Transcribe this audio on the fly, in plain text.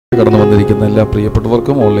കടന്നു വന്നിരിക്കുന്ന എല്ലാ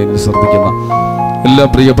പ്രിയപ്പെട്ടവർക്കും, ഓൺലൈനിൽ ശ്രദ്ധിക്കുന്ന എല്ലാ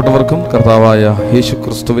പ്രിയപ്പെട്ടവർക്കും കർത്താവായ യേശു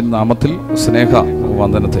ക്രിസ്തുവിൻ നാമത്തിൽ സ്നേഹ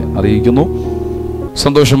വന്ദനത്തെ അറിയിക്കുന്നു.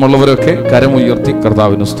 സന്തോഷമുള്ളവരൊക്കെ കരമുയർത്തി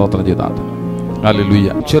കർത്താവിന് സ്തോത്രം ചെയ്താട്ടെ. ഹല്ലേലൂയ.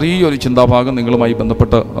 ചെറിയൊരു ചിന്താഭാഗം നിങ്ങളുമായി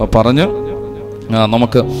ബന്ധപ്പെട്ട് പറഞ്ഞ്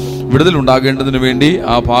നമുക്ക് വിടുതലുണ്ടാകേണ്ടതിന് വേണ്ടി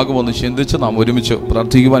ആ ഭാഗം ഒന്ന് ചിന്തിച്ച് നാം ഒരുമിച്ച്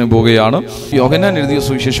പ്രാർത്ഥിക്കുവാനും പോവുകയാണ്. യോഹന്നാൻ എഴുതിയ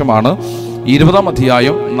സുവിശേഷമാണ് 20-ാം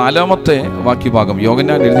അധ്യായം 4-ാമത്തെ വാക്യഭാഗം.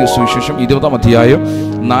 യോഹന്നാൻ എഴുതിയ സുവിശേഷം 20-ാം അധ്യായം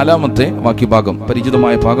 4-ാമത്തെ വാക്യഭാഗം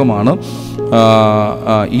പരിചിതമായ ഭാഗമാണ്.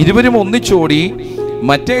 ഇരുവരും ഒന്നിച്ചോടി.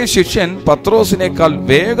 മറ്റേ ശിഷ്യൻ പത്രോസിനേക്കാൾ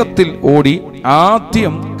വേഗത്തിൽ ഓടി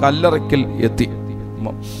ആദ്യം കല്ലറയ്ക്കൽ എത്തി.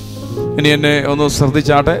 ഇനി എന്നെ ഒന്ന്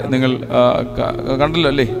ശ്രദ്ധിച്ചാട്ടെ. നിങ്ങൾ കണ്ടല്ലോ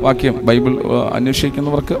അല്ലേ വാക്യം? ബൈബിൾ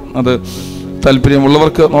അന്വേഷിക്കുന്നവർക്ക് അത്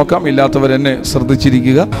താല്പര്യമുള്ളവർക്ക് നോക്കാം, ഇല്ലാത്തവരെന്നെ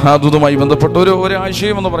ശ്രദ്ധിച്ചിരിക്കുക. അതുമായി ബന്ധപ്പെട്ട ഒരു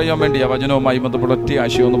ആശയം എന്ന് പറയാൻ വേണ്ടി, ആ വചനവുമായി ബന്ധപ്പെട്ട ഒറ്റ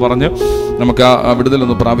ആശയം എന്ന് പറഞ്ഞ് നമുക്ക് ആ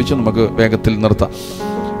വിടുതലൊന്ന് പ്രാപിച്ച് നമുക്ക് വേഗത്തിൽ നിർത്താം.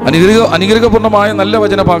 അനുഗ്രഹപൂർണമായ നല്ല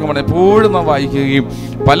വചനഭാഗമാണ്. എപ്പോഴും നാം വായിക്കുകയും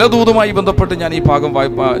പല ദൂതുമായി ബന്ധപ്പെട്ട് ഞാൻ ഈ ഭാഗം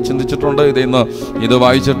ചിന്തിച്ചിട്ടുണ്ട്. ഇത്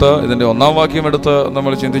വായിച്ചിട്ട് ഇതിൻ്റെ 1-ാം വാക്യം എടുത്ത്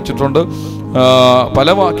നമ്മൾ ചിന്തിച്ചിട്ടുണ്ട്. പല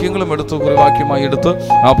വാക്യങ്ങളും എടുത്ത് കുറിവാക്യമായി എടുത്ത്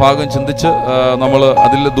ആ ഭാഗം ചിന്തിച്ച് നമ്മൾ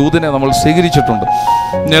അതിൽ ദൂതിനെ നമ്മൾ സ്വീകരിച്ചിട്ടുണ്ട്.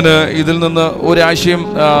 ഞാൻ ഇതിൽ നിന്ന് ഒരാശയം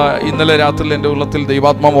ഇന്നലെ രാത്രിയിൽ എൻ്റെ ഉള്ളത്തിൽ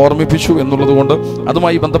ദൈവാത്മാവ് ഓർമ്മിപ്പിച്ചു എന്നുള്ളത് കൊണ്ട്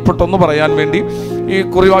അതുമായി ബന്ധപ്പെട്ടൊന്ന് പറയാൻ വേണ്ടി ഈ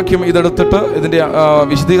കുറിവാക്യം ഇതെടുത്തിട്ട് ഇതിൻ്റെ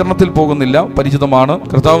വിശദീകരണത്തിൽ പോകുന്നില്ല. പരിചിതമാണ്.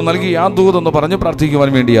 കർത്താവ് നൽകി ആ ദൂതെന്ന് പറഞ്ഞ്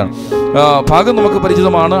പ്രാർത്ഥിക്കുവാൻ വേണ്ടിയാണ്. ഭാഗം നമുക്ക്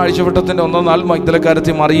പരിചിതമാണ്. ആഴ്ചവട്ടത്തിൻ്റെ 1-ാം നാൾ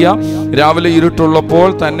മഗ്ദലക്കാരത്തി മറിയ രാവിലെ ഇരുട്ടുള്ളപ്പോൾ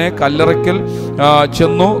തന്നെ കല്ലറയ്ക്കൽ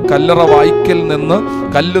ചെന്നു. കല്ലറ വായ്ക്കൽ നിന്ന്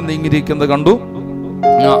കല്ല് നീങ്ങിയിരിക്കുന്നത് കണ്ടു.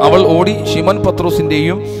 അവൾ ഓടി ശിമോൻ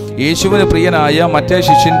പത്രോസിൻ്റെയും യേശുവിന് പ്രിയനായ മറ്റേ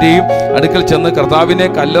ശിഷ്യൻ്റെയും അടുക്കൽ ചെന്ന് കർത്താവിനെ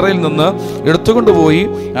കല്ലറയിൽ നിന്ന് എടുത്തുകൊണ്ടുപോയി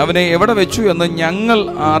അവനെ എവിടെ വെച്ചു എന്ന് ഞങ്ങൾ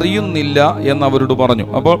അറിയുന്നില്ല എന്ന് അവരോട് പറഞ്ഞു.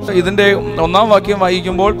 അപ്പോൾ ഇതിൻ്റെ 1-ാം വാക്യം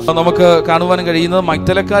വായിക്കുമ്പോൾ നമുക്ക് കാണുവാൻ കഴിയുന്നത്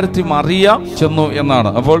മഗ്ദലക്കാരത്തി മറിയ ചെന്നു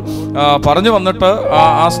എന്നാണ്. അപ്പോൾ പറഞ്ഞു വന്നിട്ട്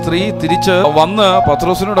ആ സ്ത്രീ തിരിച്ച് വന്ന്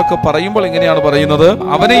പത്രോസിനോടൊക്കെ പറയുമ്പോൾ ഇങ്ങനെയാണ് പറയുന്നത്,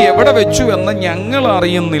 അവനെ എവിടെ വെച്ചു എന്ന് ഞങ്ങൾ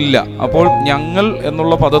അറിയുന്നില്ല. അപ്പോൾ ഞങ്ങൾ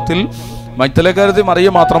എന്നുള്ള പദത്തിൽ മഗ്ദലക്കാരത്തി മറിയ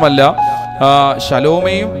മാത്രമല്ല,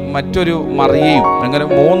 ശലോമയും മറ്റൊരു മറിയയും, അങ്ങനെ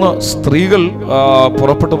 3 സ്ത്രീകൾ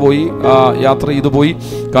പുറപ്പെട്ടു പോയി, യാത്ര ചെയ്തു പോയി.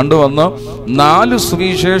 കണ്ടുവന്ന് 4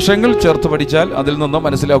 സുവിശേഷങ്ങൾ ചേർത്ത് പഠിച്ചാൽ അതിൽ നിന്ന്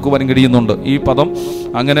മനസ്സിലാക്കുവാൻ കഴിയുന്നുണ്ട്. ഈ പദം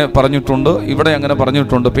അങ്ങനെ പറഞ്ഞിട്ടുണ്ട്, ഇവിടെ അങ്ങനെ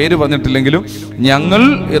പറഞ്ഞിട്ടുണ്ട്. പേര് പറഞ്ഞിട്ടില്ലെങ്കിലും ഞങ്ങൾ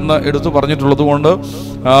എന്ന് എടുത്തു പറഞ്ഞിട്ടുള്ളത് കൊണ്ട്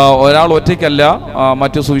ഒരാൾ ഒറ്റയ്ക്കല്ല.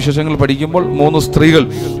 മറ്റു സുവിശേഷങ്ങൾ പഠിക്കുമ്പോൾ 3 സ്ത്രീകൾ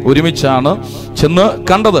ഒരുമിച്ചാണ് ചെന്ന്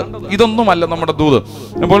കണ്ടത്. ഇതൊന്നുമല്ല നമ്മുടെ ദൂത്.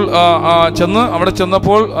 അപ്പോൾ അവിടെ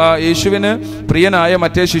ചെന്നപ്പോൾ യേശുവിന് പ്രിയനായ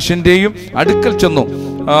മറ്റേ ശിഷ്യന്റെയും അടുക്കൽ ചെന്നു.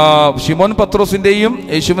 ശിമോൻ പത്രോസിന്റെയും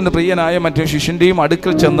യേശുവിന് പ്രിയനായ മറ്റേ ശിഷ്യന്റെയും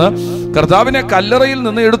അടുക്കൽ ചെന്ന് കർത്താവിനെ കല്ലറയിൽ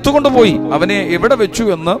നിന്ന് എടുത്തുകൊണ്ടുപോയി അവനെ എവിടെ വെച്ചു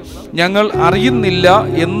എന്ന് ഞങ്ങൾ അറിയുന്നില്ല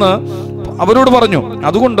എന്ന് അവരോട് പറഞ്ഞു.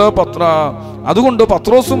 അതുകൊണ്ട്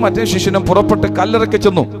പത്രോസും മറ്റേ ശിഷ്യനും പുറപ്പെട്ട് കല്ലറയ്ക്ക്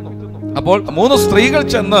ചെന്നു. അപ്പോൾ 3 സ്ത്രീകൾ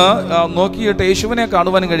ചെന്ന് നോക്കിയിട്ട് യേശുവിനെ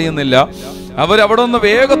കാണുവാൻ കഴിയുന്നില്ല. അവരവിടെ നിന്ന്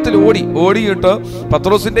വേഗത്തിൽ ഓടിയിട്ട്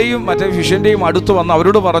പത്രോസിന്റെയും മറ്റേ ശിഷ്യന്റെയും അടുത്ത് വന്ന്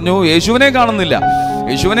അവരോട് പറഞ്ഞു, യേശുവിനെ കാണുന്നില്ല.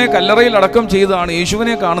 യേശുവിനെ കല്ലറയിൽ അടക്കം ചെയ്തതാണ്,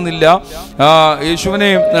 യേശുവിനെ കാണുന്നില്ല. യേശുവിനെ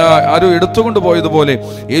ആരും എടുത്തുകൊണ്ട് പോയതുപോലെ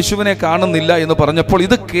യേശുവിനെ കാണുന്നില്ല എന്ന് പറഞ്ഞപ്പോൾ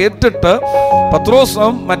ഇത് കേട്ടിട്ട്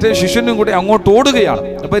പത്രോസും മറ്റേ ശിഷ്യനും കൂടി അങ്ങോട്ട് ഓടുകയാണ്.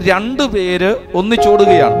 അപ്പൊ 2 പേര്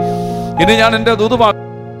ഒന്നിച്ചോടുകയാണ്. ഇനി ഞാൻ എൻ്റെ ദൂത്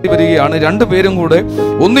വരികയാണ്. 2 പേരും കൂടെ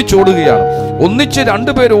ഒന്നിച്ചോടുകയാണ്. ഒന്നിച്ച്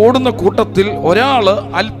 2 പേര് ഓടുന്ന കൂട്ടത്തിൽ ഒരാള്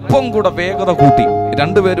അല്പം കൂടെ വേഗത കൂട്ടി.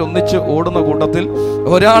 2 പേര് ഒന്നിച്ച് ഓടുന്ന കൂട്ടത്തിൽ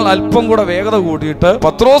ഒരാൾ അല്പം കൂടെ വേഗത കൂട്ടിയിട്ട്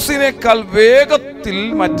പത്രോസിനേക്കാൾ വേഗത്തിൽ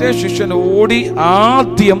മറ്റേ ശിഷ്യൻ ഓടി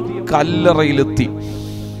ആദ്യം കല്ലറയിലെത്തി.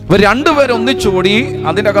 2 പേര് ഒന്നിച്ചോടി.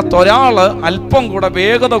 അതിൻ്റെ അകത്ത് ഒരാള് അല്പം കൂടെ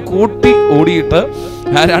വേഗത കൂട്ടി ഓടിയിട്ട്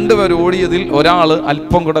ആ 2 പേര് ഓടിയതിൽ ഒരാള്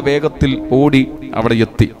അല്പം കൂടെ വേഗത്തിൽ ഓടി അവിടെ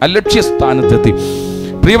എത്തി, ലക്ഷ്യസ്ഥാനത്തെത്തി.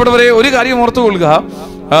 പ്രിയപ്പെട്ടവരെ, ഒരു കാര്യം ഓർത്തുകൊള്ളുക,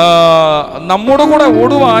 നമ്മുടെ കൂടെ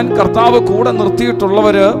ഓടുവാൻ കർത്താവ് കൂടെ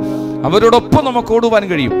നിർത്തിയിട്ടുള്ളവര് അവരോടൊപ്പം നമുക്ക് ഓടുവാൻ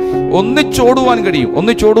കഴിയും, ഒന്നിച്ചോടുവാൻ കഴിയും.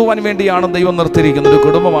 ഒന്നിച്ചോടുവാൻ വേണ്ടിയാണ് ദൈവം നിർത്തിയിരിക്കുന്നത്. ഒരു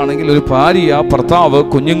കുടുംബമാണെങ്കിൽ ഒരു ഭാര്യ, ഭർത്താവ്,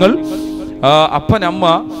 കുഞ്ഞുങ്ങൾ, അപ്പൻ, അമ്മ,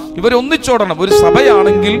 ഇവരൊന്നിച്ചോടണം. ഒരു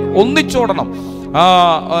സഭയാണെങ്കിൽ ഒന്നിച്ചോടണം.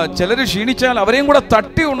 ചിലര് ക്ഷീണിച്ചാൽ അവരെയും കൂടെ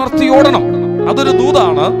തട്ടി ഉണർത്തി ഓടണം. അതൊരു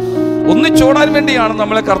ദൂതാണ്. ഒന്നിച്ചോടാൻ വേണ്ടിയാണ്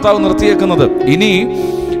നമ്മളെ കർത്താവ് നിർത്തിയേക്കുന്നത്. ഇനി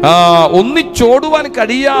ഒന്നിച്ചോടുവാൻ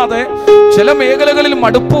കഴിയാതെ ചില മേഖലകളിൽ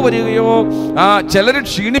മടുപ്പ് വരികയോ ചിലർ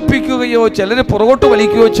ക്ഷീണിപ്പിക്കുകയോ ചിലർ പുറകോട്ട്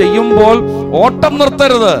വലിക്കുകയോ ചെയ്യുമ്പോൾ ഓട്ടം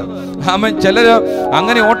നിർത്തരുത്. അവൻ ചിലര്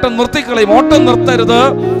അങ്ങനെ ഓട്ടം നിർത്തിക്കളയും. ഓട്ടം നിർത്തരുത്.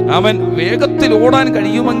 അവൻ വേഗത്തിൽ ഓടാൻ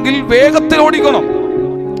കഴിയുമെങ്കിൽ വേഗത്തിൽ ഓടിക്കണം.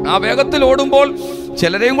 ആ വേഗത്തിൽ ഓടുമ്പോൾ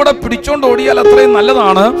ചിലരെയും കൂടെ പിടിച്ചോണ്ട് ഓടിയാൽ അത്രയും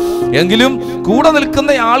നല്ലതാണ്. എങ്കിലും കൂടെ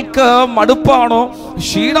നിൽക്കുന്ന ആൾക്ക് മടുപ്പാണോ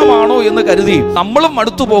ക്ഷീണമാണോ എന്ന് കരുതി നമ്മളും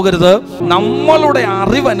മടുത്തു പോകരുത്. നമ്മളുടെ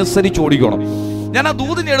അറിവനുസരിച്ച് ഓടിക്കണം. ഞാൻ ആ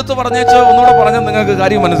ദൂതിനെ എടുത്ത് പറഞ്ഞേച്ച് ഒന്നുകൂടെ പറഞ്ഞാൽ നിങ്ങൾക്ക്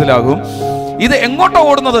കാര്യം മനസ്സിലാകും. ഇത് എങ്ങോട്ടാ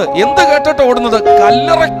ഓടുന്നത്? എന്ത് കേട്ടിട്ട് ഓടുന്നത്?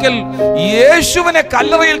 കല്ലറയ്ക്കൽ യേശുവിനെ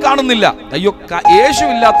കല്ലറയിൽ കാണുന്നില്ല. അയ്യോ, യേശു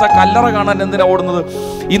ഇല്ലാത്ത കല്ലറ കാണാൻ എന്തിനാ ഓടുന്നത്?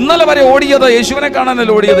 ഇന്നലെ വരെ ഓടിയത് യേശുവിനെ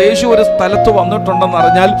കാണാനല്ല ഓടിയത്. യേശു ഒരു സ്ഥലത്ത് വന്നിട്ടുണ്ടെന്ന്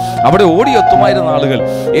അറിഞ്ഞാൽ അവിടെ ഓടിയെത്തുമായിരുന്ന ആളുകൾ.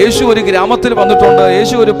 യേശു ഒരു ഗ്രാമത്തിൽ വന്നിട്ടുണ്ട്,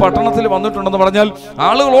 യേശു ഒരു പട്ടണത്തിൽ വന്നിട്ടുണ്ടെന്ന് പറഞ്ഞാൽ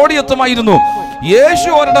ആളുകൾ ഓടിയെത്തുമായിരുന്നു. യേശു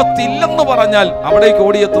ഒരിടത്തില്ലെന്ന് പറഞ്ഞാൽ അവിടേക്ക്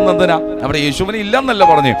ഓടിയെത്തുന്നതിനാ? അവിടെ യേശുവിനെ ഇല്ലെന്നല്ല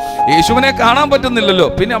പറഞ്ഞു, യേശുവിനെ കാണാൻ പറ്റുന്നില്ലല്ലോ.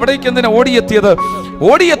 പിന്നെ അവിടേക്ക് എന്തിനാ ഓടിയെത്തിയത്?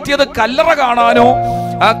 ഓടിയെത്തിയത് കല്ലറ കാണാനോ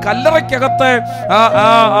ആ കല്ലറയ്ക്കകത്തെ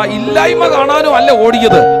ഇല്ലായ്മ കാണാനോ അല്ല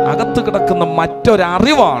ഓടിയത്. അകത്ത് കിടക്കുന്ന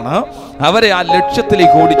മറ്റൊരറിവാണ് അവരെ ആ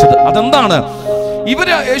ലക്ഷ്യത്തിലേക്ക് ഓടിച്ചത്. അതെന്താണ്?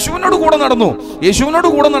 ഇവര് യേശുവിനോട് കൂടെ നടന്നു, യേശുവിനോട്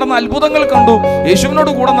കൂടെ നടന്ന അത്ഭുതങ്ങൾ കണ്ടു,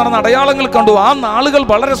 യേശുവിനോട് കൂടെ നടന്ന അടയാളങ്ങൾ കണ്ടു. ആ നാളുകൾ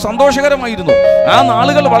വളരെ സന്തോഷകരമായിരുന്നു, ആ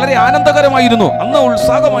നാളുകൾ വളരെ ആനന്ദകരമായിരുന്നു. അന്ന്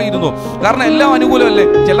ഉത്സാഹമായിരുന്നു. കാരണം എല്ലാം അനുകൂലമല്ലേ?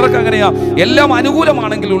 ചിലർക്ക് അങ്ങനെയാ, എല്ലാം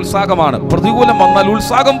അനുകൂലമാണെങ്കിൽ ഉത്സാഹമാണ്, പ്രതികൂലം വന്നാൽ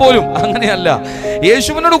ഉത്സാഹം പോലും അങ്ങനെയല്ല.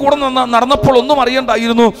 യേശുവിനോട് കൂടെ നടന്നപ്പോൾ ഒന്നും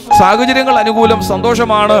അറിയണ്ടായിരുന്നു. സാഹചര്യങ്ങൾ അനുകൂലം,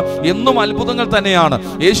 സന്തോഷമാണ്, എന്നും അത്ഭുതങ്ങൾ തന്നെയാണ്.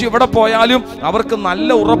 യേശു എവിടെ പോയാലും അവർക്ക്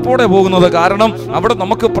നല്ല ഉറപ്പോടെ പോകുന്നത്. കാരണം അവിടെ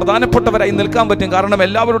നമുക്ക് പ്രധാനപ്പെട്ടവരായി നിൽക്കാൻ പറ്റും. കാരണം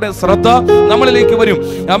എല്ലാവരുടെയും ശ്രദ്ധ നമ്മളിലേക്ക് വരും.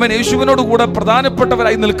 ആമേൻ. യേശുവിനോട് കൂടെ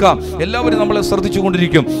പ്രധാനപ്പെട്ടവരായി നിൽക്കാം. എല്ലാവരും നമ്മളെ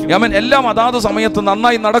ശ്രദ്ധിച്ചുകൊണ്ടിരിക്കും. ആമേൻ. എല്ലാം അതാത് സമയത്ത്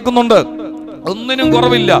നന്നായി നടക്കുന്നുണ്ട്, ഒന്നിനും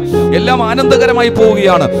കുറവില്ല, എല്ലാം ആനന്ദകരമായി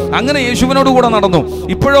പോവുകയാണ്. അങ്ങനെ യേശുവിനോട് കൂടെ നടന്നു.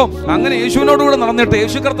 ഇപ്പോഴോ അങ്ങനെ യേശുവിനോട് കൂടെ നടന്നിട്ട്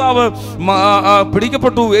യേശു കർത്താവ്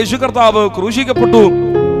പിടിക്കപ്പെട്ടു, യേശു കർത്താവ് ക്രൂശിക്കപ്പെട്ടു,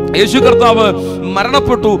 യേശു കർത്താവ്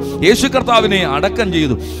മരണപ്പെട്ടു, യേശു കർത്താവിനെ അടക്കം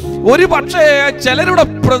ചെയ്തു. ഒരു പക്ഷേ ചിലരുടെ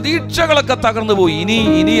പ്രതീക്ഷകളൊക്കെ തകർന്നു പോയി.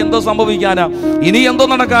 ഇനി എന്തോ സംഭവിക്കാനാ, ഇനി എന്തോ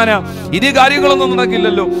നടക്കാനാ, ഇനി കാര്യങ്ങളൊന്നും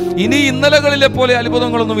നടക്കില്ലല്ലോ, ഇനി ഇന്നലകളിലെ പോലെ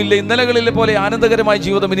അത്ഭുതങ്ങളൊന്നുമില്ല, ഇന്നലകളിലെ പോലെ ആനന്ദകരമായ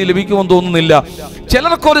ജീവിതം ഇനി ലഭിക്കുമെന്ന് തോന്നുന്നില്ല.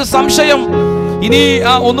 ചിലർക്കൊരു സംശയം, ഇനി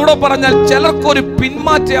ഒന്നുകൂടെ പറഞ്ഞാൽ ചിലർക്കൊരു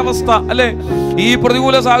പിന്മാറ്റ അവസ്ഥ അല്ലെ? ഈ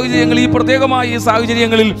പ്രതികൂല സാഹചര്യങ്ങൾ, ഈ പ്രത്യേകമായ ഈ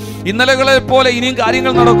സാഹചര്യങ്ങളിൽ ഇന്നലകളെ പോലെ ഇനിയും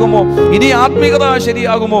കാര്യങ്ങൾ നടക്കുമോ? ഇനി ആത്മീയത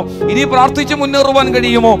ശരിയാകുമോ? ഇനി പ്രാർത്ഥിച്ച് മുന്നേറുവാൻ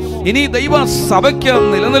കഴിയുമോ? ഇനി ദൈവ സഭയ്ക്ക്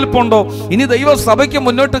നിലനിൽപ്പുണ്ടോ? ഇനി ദൈവ സഭയ്ക്ക്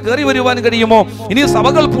മുന്നോട്ട് കയറി വരുവാൻ കഴിയുമോ? ഇനി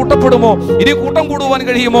സഭകൾ പൂട്ടപ്പെടുമോ? ഇനി കൂട്ടം കൂടുവാൻ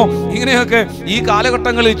കഴിയുമോ? ഇങ്ങനെയൊക്കെ ഈ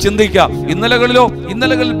കാലഘട്ടങ്ങളിൽ ചിന്തിക്കാം.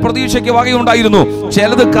 ഇന്നലകളിൽ പ്രതീക്ഷയ്ക്ക് വകയുണ്ടായിരുന്നു.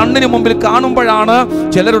 ചിലത് കണ്ണിന് മുമ്പിൽ കാണുമ്പോഴാണ്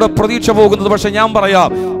ചിലരുടെ പ്രതീക്ഷ പോകുന്നത്. പക്ഷെ ഞാൻ പറയാം,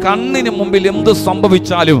 കണ്ണിന് മുമ്പിൽ എന്ത്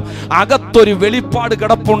സംഭവിച്ചാലും അകത്തൊരു വെളിപ്പാട്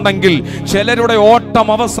കിടപ്പുണ്ടെങ്കിൽ ചിലരുടെ ഓട്ടം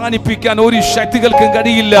അവസാനിപ്പിക്കാൻ ഒരു ശക്തികൾക്കും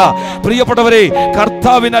കഴിയില്ല. പ്രിയപ്പെട്ടവരെ,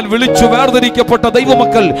 കർത്താവിനാൽ വിളിച്ചു വേർതിരിക്കപ്പെട്ട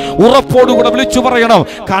ദൈവമക്കൾ ഉറപ്പോടുകൂടെ വിളിച്ചു പറയണം,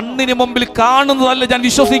 കണ്ണിന് മുമ്പിൽ കാണുന്നതല്ല ഞാൻ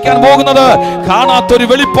വിശ്വസിക്കാൻ പോകുന്നത്, കാണാത്തൊരു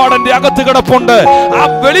വെളിപ്പാട് എന്റെ അകത്ത് കിടപ്പുണ്ട്. ആ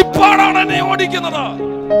വെളിപ്പാടാണ് എന്നെ ഓടിക്കുന്നത്.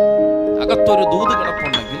 അകത്തൊരു ദൂത്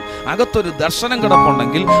കിടപ്പുണ്ടെങ്കിൽ, അകത്തൊരു ദർശനം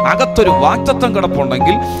കിടപ്പുണ്ടെങ്കിൽ, അകത്തൊരു വാക്തത്വം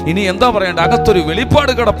കിടപ്പുണ്ടെങ്കിൽ, ഇനി എന്താ പറയണ്ട, അകത്തൊരു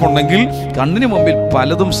വെളിപ്പാട് കിടപ്പുണ്ടെങ്കിൽ കണ്ണിന് മുമ്പിൽ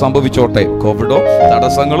പലതും സംഭവിച്ചോട്ടെ. കോവിഡോ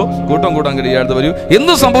തടസ്സങ്ങളോ കൂട്ടം കൂടാൻ കഴിയാതെ വരൂ,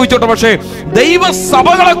 എന്ത് സംഭവിച്ചോട്ടെ. പക്ഷേ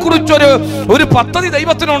ദൈവസഭകളെ കുറിച്ചൊരു പദ്ധതി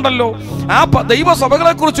ദൈവത്തിനുണ്ടല്ലോ. ആ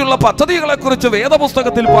ദൈവസഭകളെ കുറിച്ചുള്ള പദ്ധതികളെ കുറിച്ച്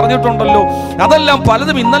വേദപുസ്തകത്തിൽ പറഞ്ഞിട്ടുണ്ടല്ലോ. അതെല്ലാം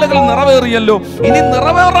പലതും ഇന്നലകളിൽ നിറവേറിയല്ലോ. ഇനി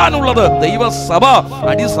നിറവേറാനുള്ളത് ദൈവസഭ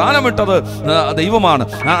അടിസ്ഥാനമിട്ടത് ദൈവമാണ്.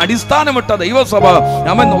 ആ അടിസ്ഥാനമിട്ട ദൈവസഭ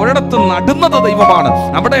അവൻ ഒരിടത്ത് നടുന്നത് ദൈവമാണ്,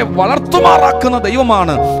 അവിടെ വളർത്തുമാറാക്കുന്ന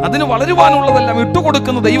ദൈവമാണ്, അതിന് വളരുവാനുള്ളതെല്ലാം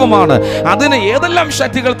ഇട്ടുകൊടുക്കുന്ന ദൈവമാണ്. അതിന് ഏതെല്ലാം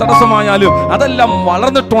ശക്തികൾ തടസ്സമായാലും അതെല്ലാം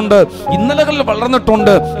വളർന്നിട്ടുണ്ട്, ഇന്നലകളിൽ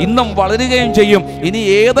വളർന്നിട്ടുണ്ട്, ഇന്നും വളരുകയും ചെയ്യും. ഇനി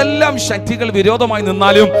ഏതെല്ലാം ശക്തികൾ വിരോധമായി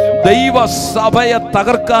നിന്നാലും ദൈവസഭയെ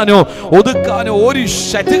തകർക്കാനോ ഒതുക്കാനോ ഒരു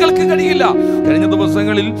ശക്തികൾക്ക് കഴിയില്ല. കഴിഞ്ഞ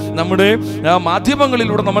ദിവസങ്ങളിൽ നമ്മുടെ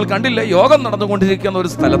മാധ്യമങ്ങളിലൂടെ നമ്മൾ കണ്ടില്ലേ, യോഗം നടന്നുകൊണ്ടിരിക്കുന്ന ഒരു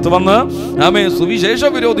സ്ഥലത്ത് വന്ന് സുവിശേഷ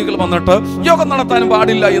വിരോധികൾ വന്നിട്ട് യോഗം നടത്താനും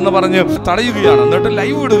പാടില്ല എന്ന് പറഞ്ഞ് തടയുകയാണ്. എന്നിട്ട്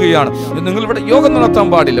ലൈവ് ഇടുകയാണ്, നിങ്ങൾ ഇവിടെ യോഗം നടത്താൻ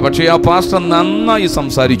പാടില്ല. പക്ഷേ ആ പാസ്റ്റർ നന്നായി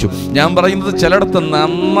സംസാരിച്ചു. ഞാൻ പറയുന്നത് ചിലയിടത്ത്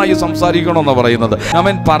നന്നായി സംസാരിക്കണമെന്നാണ് പറയുന്നത്.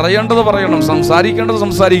 അവൻ പറയേണ്ടത് പറയണം, സംസാരിക്കേണ്ടത്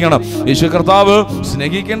സംസാരിക്കണം. യേശു കർത്താവ്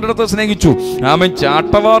സ്നേഹിക്കേണ്ടിടത്ത് സ്നേഹിച്ചു. ആമേൻ.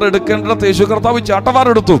 ചാട്ടവാർ എടുക്കേണ്ടിടത്ത് യേശു കർത്താവ് ചാട്ടവാർ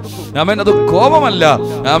എടുത്തു. ആമേൻ. അത് കോപമല്ല,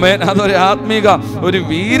 ആമേൻ, അതൊരു ആത്മീക ഒരു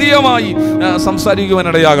വീര്യമായി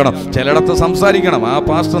സംസാരിക്കുവാനിടയാകണം. ചിലയിടത്ത് സംസാരിക്കണം. ആ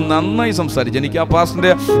പാസ്റ്റർ നന്നായി സംസാരിച്ചു. എനിക്ക് ആ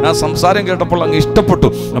പാസ്റ്ററിന്റെ ആ സംസാരം കേട്ടപ്പോൾ അങ്ങ് ഇഷ്ടപ്പെട്ടു.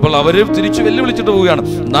 അപ്പോൾ അവര് തിരിച്ചു വെല്ലുവിളിച്ചിട്ട് പോവുകയാണ്,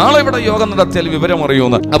 നാളെ ഇവിടെ യോഗം നടത്തിയാൽ വിവരം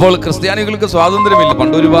അറിയുമെന്ന്. അപ്പോൾ ക്രിസ്ത്യാനികൾക്ക് സ്വാതന്ത്ര്യമില്ല.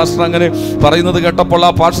 പണ്ടൊരു പാസ്റ്റർ അങ്ങനെ പറയുന്നത് കേട്ടപ്പോൾ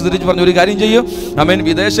ആ പാസ്റ്റർ തിരിച്ചു പറഞ്ഞു, ഒരു കാര്യം ചെയ്യും,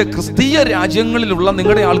 വിദേശ ക്രിസ്തീയ രാജ്യങ്ങളിലുള്ള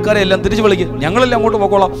നിങ്ങളുടെ ആൾക്കാരെ എല്ലാം തിരിച്ചു വിളിക്കും, ഞങ്ങളെല്ലാം അങ്ങോട്ട്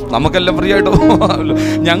പോക്കോളാം, നമുക്കെല്ലാം ഫ്രീ ആയിട്ട്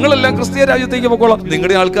ഞങ്ങളെല്ലാം ക്രിസ്തീയ രാജ്യത്തേക്ക് പോക്കോളാം.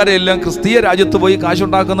 നിങ്ങളുടെ ആൾക്കാരെ എല്ലാം ക്രിസ്തീയ രാജ്യത്ത് പോയി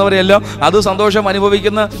കാശുണ്ടാക്കുന്നവരെല്ലാം അത് സന്തോഷം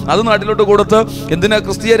അനുഭവിക്കുന്ന അത് നാട്ടിലോട്ട് കൊടുത്ത് എന്തിനാ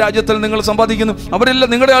ക്രിസ്തീയ രാജ്യത്തിൽ നിങ്ങൾ സമ്പാദിക്കുന്നു, അവരെല്ലാം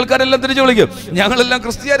നിങ്ങളുടെ ആൾക്കാരെല്ലാം തിരിച്ചു വിളിക്കും, ഞങ്ങളെല്ലാം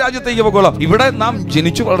ക്രിസ്തീയ രാജ്യത്തേക്ക് പോക്കോളാം. ഇവിടെ നാം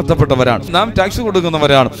ജനിച്ചു വളർത്തപ്പെട്ടവരാണ്, നാം ടാക്സ്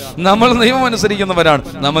കൊടുക്കുന്നവരാണ്, നമ്മൾ നിയമം അനുസരിക്കുന്നവരാണ്,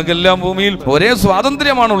 നമുക്കെല്ലാം ഭൂമിയിൽ ഒരേ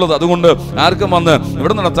സ്വാതന്ത്ര്യമാണുള്ളത്. അതുകൊണ്ട് ആർക്കും വന്ന്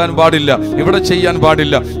ഇവിടെ നടത്താൻ പാടില്ല, ഇവിടെ ചെയ്യാൻ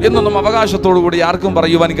പാടില്ല എന്നൊന്നും അവകാശത്തോടു കൂടി ആർക്കും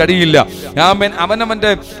പറയുവാൻ കഴിയില്ല.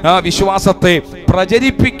 അവനവന്റെ വിശ്വാസത്തെ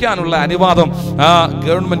പ്രചരിപ്പിക്കാനുള്ള അനുവാദം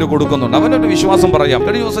ഗവൺമെന്റ് കൊടുക്കുന്നുണ്ട്. അവനൊരു വിശ്വാസം പറയാം.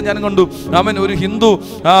 കഴിഞ്ഞ ദിവസം ഞാൻ കണ്ടു, ഒരു ഹിന്ദു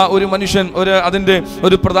ഒരു മനുഷ്യൻ അതിന്റെ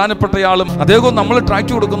ഒരു പ്രധാനപ്പെട്ടയാളും അദ്ദേഹം നമ്മൾ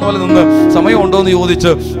ട്രാക്ട് കൊടുക്കുന്ന പോലെ നിന്ന് സമയമുണ്ടോ എന്ന്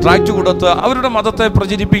ചോദിച്ച് ട്രാക്ട് കൊടുത്ത് അവരുടെ മതത്തെ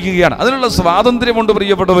പ്രചരിപ്പിക്കുകയാണ്. അതിനുള്ള സ്വാതന്ത്ര്യമുണ്ട്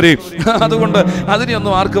പ്രിയപ്പെട്ടവരെ. അതുകൊണ്ട്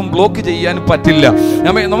അതിനെയൊന്നും ആർക്കും ബ്ലോക്ക് ചെയ്യാൻ പറ്റില്ല.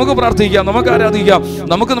 നമുക്ക് പ്രാർത്ഥിക്കാം, നമുക്ക് ആരാധിക്കാം,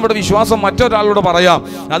 നമുക്ക് നമ്മുടെ വിശ്വാസം മറ്റൊരാളോട് പറയാം.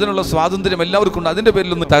 അതിനുള്ള സ്വാതന്ത്ര്യം എല്ലാവർക്കും ഉണ്ട്. അതിന്റെ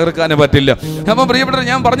പേരിലൊന്നും തകർക്കാനേ പറ്റില്ല. അപ്പം പ്രിയപ്പെട്ടവരെ,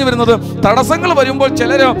 ഞാൻ പറഞ്ഞു വരുന്നത്, തടസ്സങ്ങൾ വരുമ്പോൾ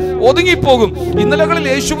ചിലര് ഒതുങ്ങിപ്പോകും. ഇന്നലകളിൽ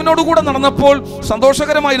യേശുവിനോട് കൂടെ നടന്നപ്പോൾ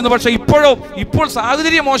സന്തോഷകരമായിരുന്നു. പക്ഷെ ഇപ്പോൾ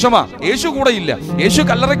സാഹചര്യം മോശമാ. യേശു കൂടെ ഇല്ല, യേശു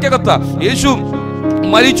കല്ലറയ്ക്കകത്താ, യേശു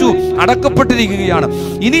മരിച്ചു, അടക്കപ്പെട്ടിരിക്കുകയാണ്.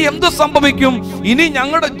 ഇനി എന്ത് സംഭവിക്കും, ഇനി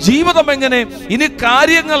ഞങ്ങളുടെ ജീവിതം എങ്ങനെ, ഇനി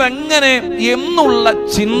കാര്യങ്ങൾ എങ്ങനെ എന്നുള്ള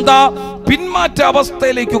ചിന്ത പിന്മാറ്റ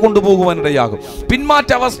അവസ്ഥയിലേക്ക് കൊണ്ടുപോകുവാനിടയാകും.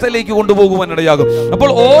 അപ്പോൾ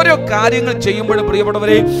ഓരോ കാര്യങ്ങൾ ചെയ്യുമ്പോഴും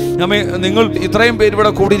പ്രിയപ്പെട്ടവരെ, നിങ്ങൾ ഇത്രയും പേര്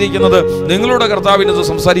ഇവിടെ കൂടിയിരിക്കുന്നത് നിങ്ങളുടെ കർത്താവിനത്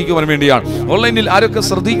സംസാരിക്കുവാൻ വേണ്ടിയാണ്. ഓൺലൈനിൽ ആരൊക്കെ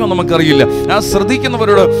ശ്രദ്ധിക്കുമെന്ന് നമുക്കറിയില്ല. ആ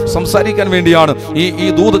ശ്രദ്ധിക്കുന്നവരോട് സംസാരിക്കാൻ വേണ്ടിയാണ് ഈ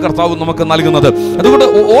ദൂത് കർത്താവ് നമുക്ക് നൽകുന്നത്. അതുകൊണ്ട്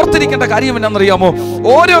ഓർത്തിരിക്കേണ്ട കാര്യം എന്നാണെന്നറിയാമോ,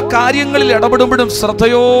 ഓരോ കാര്യങ്ങളിൽ ഇടപെടുമ്പോഴും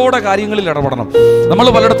ശ്രദ്ധയോടെ കാര്യങ്ങളിൽ ഇടപെടണം. നമ്മൾ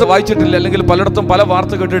പലയിടത്തും വായിച്ചിട്ടില്ല, അല്ലെങ്കിൽ പലയിടത്തും പല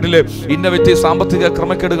വാർത്ത കേട്ടിട്ടില്ലേ, ഇന്ന വ്യക്തി സാമ്പത്തിക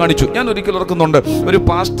ക്രമക്കേട് കാണിച്ചു. ഞാൻ ഒരിക്കൽ ഓർക്കുന്നുണ്ട്, ഒരു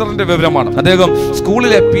പാസ്റ്ററിന്റെ വിവരമാണ്. അദ്ദേഹം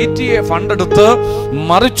സ്കൂളിലെ PTA ഫണ്ട് എടുത്ത്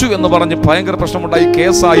മറിച്ചു എന്ന് പറഞ്ഞ് ഭയങ്കര പ്രശ്നമുണ്ടായി,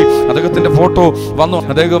 കേസായി. അദ്ദേഹത്തിന്റെ ഫോട്ടോ വന്നു,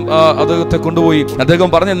 അദ്ദേഹത്തെ കൊണ്ടുപോയി. അദ്ദേഹം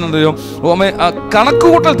പറഞ്ഞെന്നറിയോ,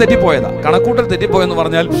 കണക്കുകൂട്ടൽ തെറ്റിപ്പോയെന്ന്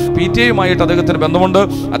പറഞ്ഞാൽ PTA-യുമായിട്ട് അദ്ദേഹത്തിന് ബന്ധമുണ്ട്.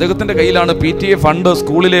 അദ്ദേഹത്തിന്റെ കയ്യിലാണ് PTA ഫണ്ട്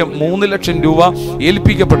സ്കൂളിലെ 3 ലക്ഷം രൂപ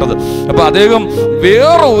ഏൽപ്പിക്കപ്പെട്ടത്. അപ്പൊ അദ്ദേഹം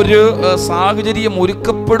വേറെ ഒരു സാഹചര്യം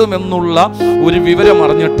ഒരുക്കപ്പെടുമെന്നുള്ള ഒരു വിവരം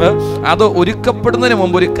അറിഞ്ഞിട്ട് അത് ഒരുക്കപ്പെടുന്നതിന്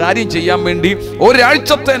മുമ്പ് ഒരു കാര്യം ചെയ്യാൻ വേണ്ടി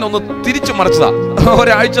ഒരാഴ്ചത്തേനൊന്ന് തിരിച്ചു മറിച്ചതാ.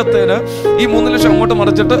 ഒരാഴ്ചത്തേന് ഈ 3 ലക്ഷം അങ്ങോട്ട്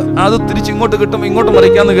മറിച്ചിട്ട് അത് തിരിച്ച് ഇങ്ങോട്ട് കിട്ടും, ഇങ്ങോട്ട്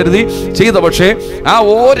മറിക്കാന്ന് കരുതി ചെയ്ത. പക്ഷേ ആ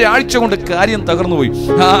ഒരാഴ്ച കൊണ്ട് കാര്യം തകർന്നുപോയി.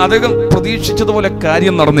 അദ്ദേഹം പ്രതീക്ഷിച്ചതുപോലെ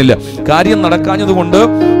കാര്യം നടന്നില്ല. കാര്യം നടക്കാഞ്ഞതുകൊണ്ട്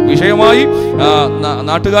വിഷയമായി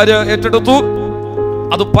നാട്ടുകാര് ഏറ്റെടുത്തു.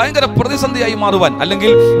 അത് ഭയങ്കര പ്രതിസന്ധിയായി മാറുവാൻ,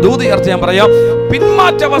 അല്ലെങ്കിൽ ദൂതയർച്ച ഞാൻ പറയാം,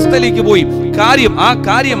 പിന്മാറ്റ അവസ്ഥയിലേക്ക് പോയി.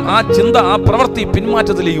 ആ ചിന്ത, ആ പ്രവൃത്തി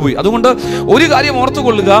പിന്മാറ്റത്തിലേക്ക് പോയി. അതുകൊണ്ട് ഒരു കാര്യം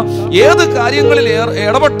ഓർത്തുകൊള്ളുക, ഏത് കാര്യങ്ങളിൽ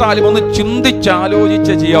ഇടപെട്ടാലും ഒന്ന്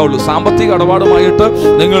ചിന്തിച്ചാലോചിച്ച് ചെയ്യാവുള്ളൂ. സാമ്പത്തിക ഇടപാടുമായിട്ട്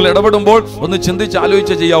നിങ്ങൾ ഇടപെടുമ്പോൾ ഒന്ന്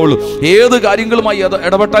ചിന്തിച്ചാലോചിച്ച് ചെയ്യാവുള്ളൂ. ഏത് കാര്യങ്ങളുമായി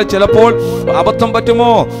ഇടപെട്ടാൽ ചിലപ്പോൾ അബദ്ധം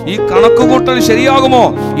പറ്റുമോ, ഈ കണക്കുകൂട്ടൽ ശരിയാകുമോ,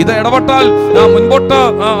 ഇത് ഇടപെട്ടാൽ മുൻപോട്ട്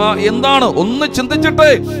എന്താണ്, ഒന്ന് ചിന്തിച്ചിട്ട്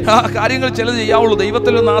കാര്യങ്ങൾ ചിലത് ചെയ്യാവുള്ളൂ.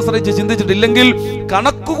 ദൈവത്തിൽ ഒന്ന് ആശ്രയിച്ച് ചിന്തിച്ചിട്ടില്ലെങ്കിൽ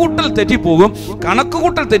കണക്കുകൂട്ടൽ തെറ്റിപ്പോകും.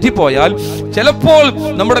 കണക്കുകൂട്ടൽ തെറ്റിപ്പോയാൽ ചിലപ്പോൾ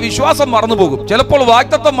നമ്മുടെ വിശ്വാസം മറന്നുപോകും, ചിലപ്പോൾ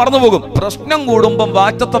വാഗ്ദത്തം മറന്നുപോകും. പ്രശ്നം കൂടുമ്പോൾ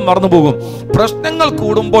വാഗ്ദത്തം മറന്നുപോകും, പ്രശ്നങ്ങൾ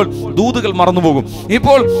കൂടുമ്പോൾ ദൂതുകൾ മറന്നുപോകും.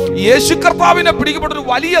 ഇപ്പോൾ യേശു കർത്താവിനെ പിടിക്കപ്പെട്ട ഒരു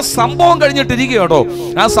വലിയ സംഭവം കഴിഞ്ഞിട്ടിരിക്കുകയാണോ.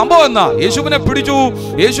 ആ സംഭവം എന്നാ, യേശുവിനെ പിടിച്ചു,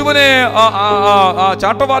 യേശുവിനെ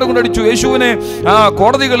ചാട്ടവാറ് കൊണ്ടടിച്ചു, യേശുവിനെ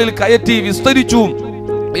കോടതികളിൽ കയറ്റി വിസ്തരിച്ചു,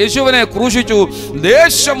 യേശുവിനെ ക്രൂശിച്ചു.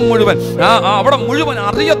 ദേശം മുഴുവൻ, അവിടെ മുഴുവൻ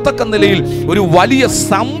അറിയത്തക്ക നിലയിൽ ഒരു വലിയ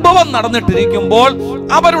സംഭവം നടന്നിട്ടിരിക്കുമ്പോൾ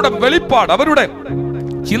അവരുടെ വെളിപ്പാട്, അവരുടെ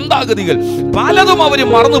ചിന്താഗതികൾ പലതും അവർ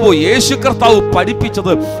മറന്നുപോയി. യേശു കർത്താവ്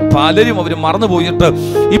പഠിപ്പിച്ചത് പലരും അവർ മറന്നുപോയിട്ട്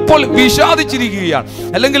ഇപ്പോൾ വിഷാദിച്ചിരിക്കുകയാണ്.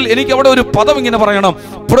 അല്ലെങ്കിൽ എനിക്ക് അവിടെ ഒരു പദം ഇങ്ങനെ പറയണം,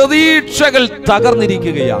 പ്രതീക്ഷകൾ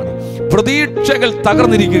തകർന്നിരിക്കുകയാണ്.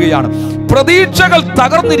 പ്രതീക്ഷകൾ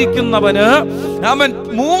തകർന്നിരിക്കുന്നവന് അവൻ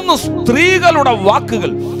 3 സ്ത്രീകളുടെ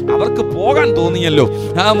വാക്കുകൾ, അവർക്ക് പോകാൻ തോന്നിയല്ലോ.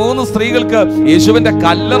 ആ 3 സ്ത്രീകൾക്ക് യേശുവിന്റെ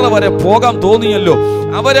കല്ലറ വരെ പോകാൻ തോന്നിയല്ലോ.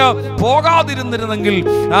 അവര് പോകാതിരുന്നിരുന്നെങ്കിൽ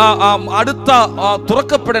അടുത്ത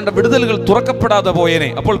തുറക്കപ്പെടേണ്ട വിടുതലുകൾ തുറക്കപ്പെടാതെ പോയേനെ.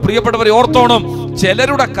 അപ്പോൾ പ്രിയപ്പെട്ടവരെ ഓർത്തോണം,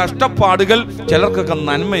 ചിലരുടെ കഷ്ടപ്പാടുകൾ ചിലർക്കൊക്കെ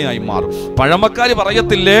നന്മയായി മാറും. പഴമക്കാര്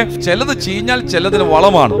പറയത്തില്ലേ, ചിലത് ചീഞ്ഞാൽ ചിലതിന്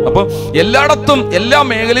വളമാണ്. അപ്പൊ എല്ലായിടത്തും എല്ലാ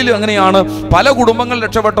മേഖലയിലും അങ്ങനെയാണ്. പല കുടുംബങ്ങൾ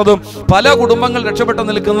രക്ഷപ്പെട്ടതും പല പല കുടുംബങ്ങൾ രക്ഷപ്പെട്ട്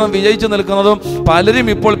നിൽക്കുന്നതും വിജയിച്ചു നിൽക്കുന്നതും പലരും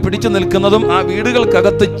ഇപ്പോൾ പിടിച്ചു നിൽക്കുന്നതും ആ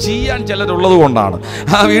വീടുകൾക്കകത്ത് ചെയ്യാൻ ചിലരുള്ളത് കൊണ്ടാണ്,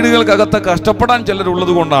 ആ വീടുകൾക്കകത്ത് കഷ്ടപ്പെടാൻ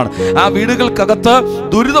ചിലരുള്ളത് കൊണ്ടാണ്, ആ വീടുകൾക്കകത്ത്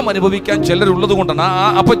ദുരിതം അനുഭവിക്കാൻ ചിലരുള്ളത് കൊണ്ടാണ്.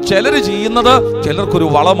 അപ്പൊ ചിലർ ചെയ്യുന്നത് ചിലർക്കൊരു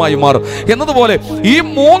വളമായി മാറും എന്നതുപോലെ ഈ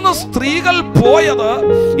 3 സ്ത്രീകൾ പോയത്,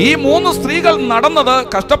 ഈ 3 സ്ത്രീകൾ നടന്നത്,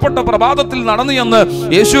 കഷ്ടപ്പെട്ട പ്രഭാതത്തിൽ നടന്നു എന്ന്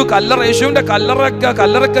യേശുവിന്റെ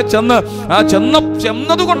കല്ലറയ്ക്ക്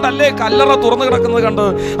ചെന്നത് കൊണ്ടല്ലേ കല്ലറ തുറന്നു കിടക്കുന്നത്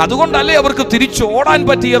കണ്ടത്? അതുകൊണ്ടല്ലേ അവർക്ക് തിരിച്ചോടാൻ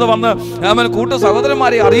പറ്റിയത്, വന്ന് കൂട്ടു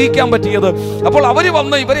സഹോദരന്മാരെ അറിയിക്കാൻ പറ്റിയത്? അപ്പോൾ അവര്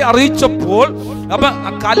വന്ന് ഇവരെ അറിയിച്ചപ്പോൾ അപ്പൊ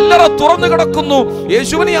കല്ലറ തുറന്നു കിടക്കുന്നു.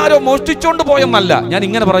 യേശുവിനെ ആരോ മോഷ്ടിച്ചോണ്ട് പോയെന്നല്ല, ഞാൻ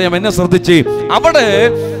ഇങ്ങനെ പറയാം, എന്നെ ശ്രദ്ധിച്ച്. അവിടെ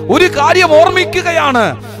ഒരു കാര്യം ഓർമ്മിക്കുകയാണ്,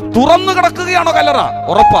 തുറന്നു കിടക്കുകയാണോ കല്ലറ?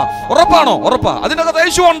 ഉറപ്പാണോ? അതിനകത്ത്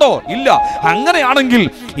യേശു ഉണ്ടോ? ഇല്ല. അങ്ങനെയാണെങ്കിൽ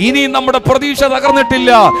ഇനി നമ്മുടെ പ്രതീക്ഷ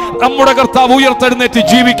തകർന്നിട്ടില്ല. നമ്മുടെ കർത്താവ് ഉയർത്തെഴുന്നേറ്റ്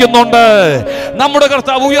ജീവിക്കുന്നുണ്ട്.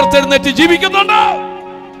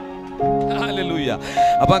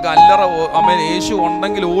 അപ്പൊ കല്ലറ യേശു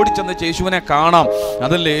ഉണ്ടെങ്കിൽ ഓടിച്ചെന്ന് യേശുവിനെ കാണാം.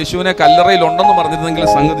 അതല്ലേ, യേശുവിനെ കല്ലറയിൽ ഉണ്ടെന്ന് പറഞ്ഞിരുന്നെങ്കിൽ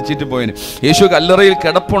സംഗതിച്ചിട്ട് പോയന്. യേശു കല്ലറയിൽ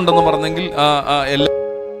കിടപ്പുണ്ടെന്ന് പറഞ്ഞെങ്കിൽ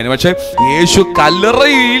പക്ഷെ യേശു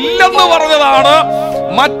കല്ലറയില്ലെന്ന് പറഞ്ഞതാണ്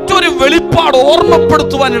മറ്റൊരു വെളിപ്പാട്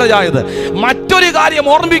ഓർമ്മപ്പെടുത്തുവാനിടയായത്, മറ്റൊരു കാര്യം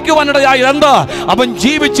ഓർമ്മിക്കുവാനിടയായത്. എന്താ? അവൻ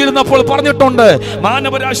ജീവിച്ചിരുന്നപ്പോൾ പറഞ്ഞിട്ടുണ്ട്,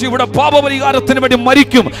 മാനവരാശി ഇവിടെ പാപപരിഹാരത്തിന് വേണ്ടി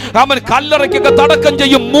മരിക്കും, അവൻ കല്ലറയ്ക്കൊക്കെ തടക്കം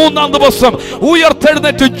ചെയ്യും, 3-ാം ദിവസം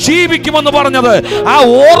ഉയർത്തെഴുന്നേറ്റ് ജീവിക്കുമെന്ന് പറഞ്ഞത്. ആ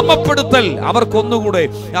ഓർമ്മപ്പെടുത്തൽ അവർക്കൊന്നുകൂടെ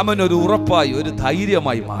അവൻ ഒരു ഉറപ്പായി, ഒരു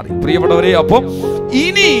ധൈര്യമായി മാറി. പ്രിയപ്പെട്ടവരെ, അപ്പം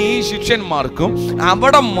ഇനി ശിഷ്യന്മാർക്കും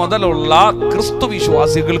അവിടെ മുതലുള്ള ക്രിസ്തു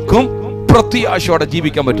വിശ്വാസികൾക്കും പ്രത്യാശയോടെ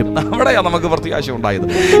ജീവിക്കാൻ പറ്റും. അവിടെയാണ് നമുക്ക് പ്രത്യാശ ഉണ്ടായത്.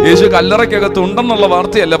 യേശു കല്ലറയ്ക്കകത്ത് ഉണ്ടെന്നുള്ള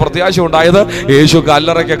വാർത്തയല്ല പ്രത്യാശ ഉണ്ടായത്, യേശു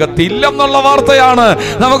കല്ലറയ്ക്കകത്ത് ഇല്ലെന്നുള്ള വാർത്തയാണ്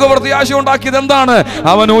നമുക്ക് പ്രത്യാശ ഉണ്ടാക്കിയത്. എന്താണ്?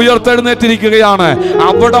 അവൻ ഉയർത്തെഴുന്നേറ്റിരിക്കുകയാണ്.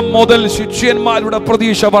 അവിടെ മുതൽ ശിഷ്യന്മാരുടെ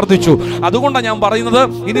പ്രതീക്ഷ വർദ്ധിച്ചു. അതുകൊണ്ടാണ് ഞാൻ പറയുന്നത്,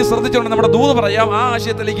 ഇനി ശ്രദ്ധിച്ചുകൊണ്ട് നമ്മുടെ ദൂത് പറയാം, ആ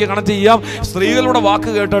ആശയത്തിലേക്ക് കണക്ട് ചെയ്യാം. സ്ത്രീകളുടെ വാക്ക്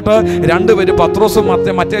കേട്ടിട്ട് 2 പേര് പത്രോസും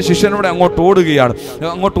മറ്റേ ശിഷ്യനോട് അങ്ങോട്ട് ഓടുകയാണ്.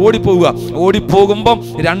 അങ്ങോട്ട് ഓടിപ്പോകുമ്പം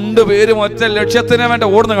 2 പേരും ഒറ്റ ലക്ഷ്യത്തിന് വേണ്ടി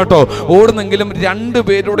ഓടുന്നു കേട്ടോ. ഓടുന്നെങ്കിലും 2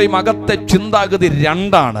 പേരുടെയും അകത്തെ ചിന്താഗതി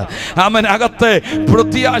 2ആണ്. അകത്തെ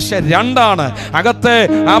പ്രത്യാശ 2ആണ്. അകത്തെ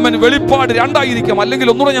വെളിപ്പാട് 2ആയിരിക്കും. അല്ലെങ്കിൽ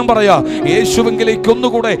ഒന്നുകൂടെ ഞാൻ പറയാ, യേശുവിലേക്ക്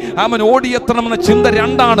ഒന്നുകൂടെ ഓടിയെത്തണമെന്ന ചിന്ത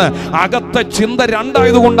 2ആണ്. അകത്തെ ചിന്ത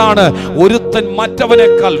 2ആയതുകൊണ്ടാണ് ഒരുത്തൻ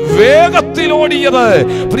മറ്റവനേക്കാൾ വേഗത്തിൽ ഓടിയത്.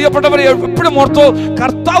 പ്രിയപ്പെട്ടവരെ, എപ്പോഴും ഓർത്തോ,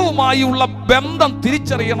 കർത്താവുമായുള്ള ബന്ധം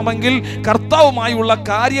തിരിച്ചറിയണമെങ്കിൽ കർത്താവുമായുള്ള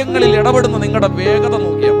കാര്യങ്ങളിൽ ഇടപെടുന്ന നിങ്ങളുടെ വേഗത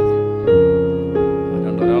നോക്കിയാൽ മതി.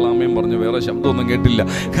 പറഞ്ഞു, വേറെ ശബ്ദമൊന്നും കേട്ടില്ല.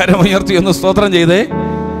 കരമുയർത്തി ഒന്ന് സ്തോത്രം ചെയ്തേ.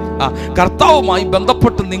 കർത്താവുമായി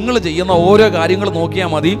ബന്ധപ്പെട്ട് നിങ്ങൾ ചെയ്യുന്ന ഓരോ കാര്യങ്ങൾ നോക്കിയാൽ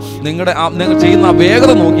മതി, നിങ്ങൾ ചെയ്യുന്ന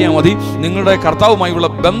വേഗത നോക്കിയാൽ മതി, നിങ്ങളുടെ കർത്താവുമായുള്ള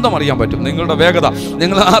ബന്ധം അറിയാൻ പറ്റും. നിങ്ങളുടെ വേഗത,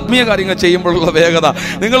 നിങ്ങൾ ആത്മീയ കാര്യങ്ങൾ ചെയ്യുമ്പോഴുള്ള വേഗത,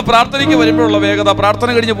 നിങ്ങൾ പ്രാർത്ഥനയ്ക്ക് വരുമ്പോഴുള്ള വേഗത, പ്രാർത്ഥന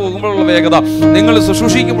കഴിഞ്ഞ് പോകുമ്പോഴുള്ള വേഗത, നിങ്ങൾ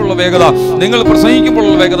ശുശ്രൂഷിക്കുമ്പോഴുള്ള വേഗത, നിങ്ങൾ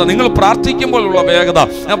പ്രസംഗിക്കുമ്പോഴുള്ള വേഗത, നിങ്ങൾ പ്രാർത്ഥിക്കുമ്പോഴുള്ള വേഗത.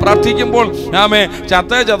 പ്രാർത്ഥിക്കുമ്പോൾ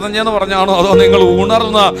ചതഞ്ഞെന്ന് പറഞ്ഞാണോ അതോ നിങ്ങൾ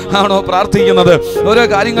ഉണർന്ന് ആണോ പ്രാർത്ഥിക്കുന്നത്? ഓരോ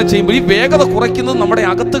കാര്യങ്ങൾ ചെയ്യുമ്പോൾ ഈ വേഗത കുറയ്ക്കുന്നത് നമ്മുടെ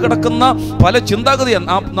അകത്ത് കിടക്കുന്ന പല ചിന്താഗതിയാണ്.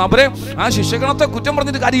 അവരെ ആ ശിഷ്യഗണത്തെ കുറ്റം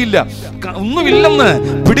പറഞ്ഞിട്ട് കാര്യമില്ല, ഒന്നുമില്ലെന്ന്.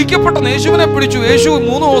 പിടിക്കപ്പെട്ട യേശുവിനെ പിടിച്ചു. യേശു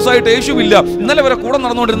 3 ദിവസമായിട്ട് യേശുവില്ല. ഇന്നലെ വരെ കൂടെ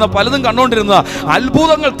നടന്നുകൊണ്ടിരുന്ന പലതും കണ്ടുകൊണ്ടിരുന്ന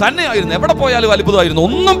അത്ഭുതങ്ങൾ തന്നെയായിരുന്നു. എവിടെ പോയാലും അത്ഭുതമായിരുന്നു.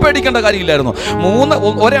 ഒന്നും പേടിക്കേണ്ട കാര്യമില്ലായിരുന്നു.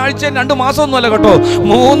 ഒരാഴ്ചയും 2 മാസമൊന്നും അല്ല കേട്ടോ,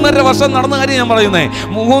 3.5 വർഷം നടന്ന കാര്യം ഞാൻ പറയുന്നേ.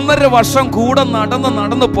 3.5 വർഷം കൂടെ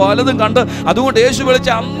നടന്ന് പലതും കണ്ട്, അതുകൊണ്ട് യേശു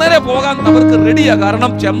വിളിച്ച് അന്നേരം പോകാൻ അവർക്ക് റെഡിയാ.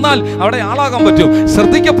 കാരണം ചെന്നാൽ അവിടെ ആളാകാൻ പറ്റും,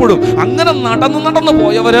 ശ്രദ്ധിക്കപ്പെടും. അങ്ങനെ നടന്ന്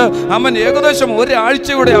പോയവര് ഏകദേശം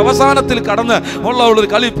ഒരാഴ്ചയുടെ അവസാനത്തിൽ കടന്ന് ഒരു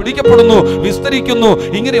കളി പിടിക്കപ്പെടുന്നു, വിസ്തരിക്കുന്നു.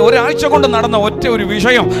 ഇങ്ങനെ ഒരാഴ്ച കൊണ്ട് നടന്ന ഒറ്റ ഒരു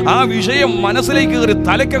വിഷയം, ആ വിഷയം മനസ്സിലേക്ക് കയറി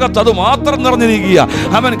തലയ്ക്കകത്ത് അത് മാത്രം നിറഞ്ഞിരിക്കുക.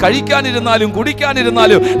 കഴിക്കാനിരുന്നാലും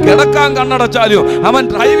കുടിക്കാനിരുന്നാലും കിടക്കാൻ കണ്ണടച്ചാലും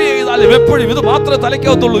ഡ്രൈവ് ചെയ്താലും എപ്പോഴും ഇത് മാത്രമേ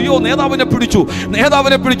തലയ്ക്കകത്തുള്ളൂ. അയ്യോ, നേതാവിനെ പിടിച്ചു,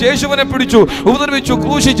 യേശുവിനെ പിടിച്ചു, ഉപദ്രവിച്ചു,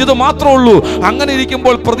 ക്രൂശിച്ചു, ഇത് മാത്രമേ ഉള്ളൂ. അങ്ങനെ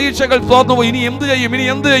ഇരിക്കുമ്പോൾ പ്രതീക്ഷകൾ തോന്നുന്നു. ഇനി എന്ത്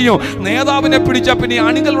ചെയ്യും? നേതാവിനെ പിടിച്ച പിന്നെ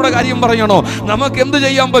അണികളുടെ കാര്യം പറയണോ? നമുക്ക് എന്ത്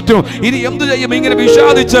ചെയ്യാൻ പറ്റും? ഇനി എന്ത് ചെയ്യും? ഇങ്ങനെ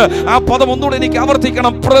വിഷാദിച്ച് ആ പദം ഒന്നുകൂടെ എനിക്ക്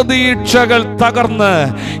ആവർത്തിക്കണം. പ്രതീക്ഷകൾ തകർന്ന്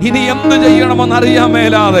ഇനി എന്ത് ചെയ്യണമെന്ന് അറിയാൻ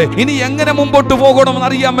മേലാതെ, ഇനി എങ്ങനെ മുമ്പോട്ട് പോകണമെന്ന്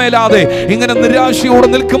അറിയാൻ മേലാതെ ഇങ്ങനെ നിരാശയോടെ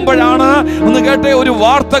നിൽക്കുമ്പോഴാണ് ഒന്ന് കേട്ടേ, ഒരു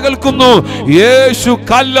വാർത്ത കേൾക്കുന്നു. യേശു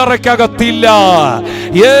കല്ലറയ്ക്കകത്തില്ല,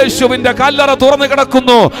 യേശുവിന്റെ കല്ലറ തുറന്നു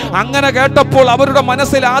കിടക്കുന്നു. അങ്ങനെ കേട്ടപ്പോൾ അവരുടെ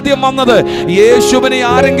മനസ്സിൽ ആദ്യം വന്നത് യേശുവിനെ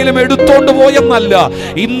ആരെങ്കിലും എടുത്തോണ്ട് പോയെന്നല്ല,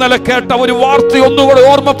 ഇന്നലെ കേട്ട ഒരു വാർത്ത ഒന്നുകൂടെ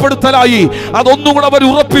ഓർമ്മപ്പെടുത്തലായി. അതൊന്നുകൂടെ അവർ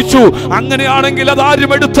ഉറപ്പിച്ചു. അങ്ങനെയാണെങ്കിൽ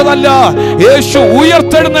അതാരും എടുത്തതല്ല, യേശു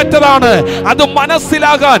ഉയർത്തെഴുന്നേറ്റതാണ്. അത്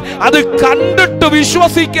മനസ്സിലാകാൻ, അത് കണ്ടിട്ട്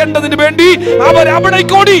വിശ്വസിക്കേണ്ടതിന് വേണ്ടി അവർ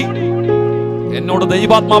അവിടേക്ക് ഓടി. എന്നോട്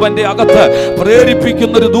ദൈവാത്മാവന്റെ അകത്ത്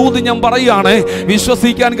പ്രേരിപ്പിക്കുന്ന ഒരു ദൂത് ഞാൻ പറയുകയാണ്.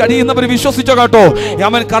 വിശ്വസിക്കാൻ കഴിയുന്നവർ വിശ്വസിച്ചോ കേട്ടോ.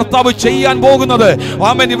 അവൻ കർത്താവ് ചെയ്യാൻ പോകുന്നത്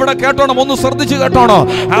അവൻ ഇവിടെ കേട്ടോണം, ഒന്ന് ശ്രദ്ധിച്ചു കേട്ടോണോ.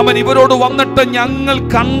 അവൻ ഇവരോട് വന്നിട്ട് ഞങ്ങൾ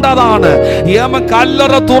കണ്ടതാണ്. അവൻ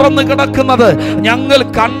കല്ലറ തുറന്നു കിടക്കുന്നത് ഞങ്ങൾ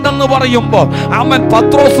കണ്ടെന്ന് പറയുമ്പോ അവൻ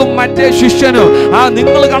പത്രോസും മറ്റേ ശിഷ്യനും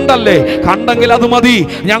നിങ്ങൾ കണ്ടല്ലേ, കണ്ടെങ്കിൽ അത് മതി,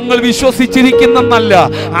 ഞങ്ങൾ വിശ്വസിച്ചിരിക്കുന്നല്ല,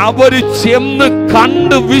 അവര് ചെന്ന്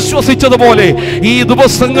കണ്ട് വിശ്വസിച്ചതുപോലെ ഈ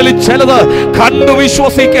ദിവസങ്ങളിൽ ചിലത് കണ്ടു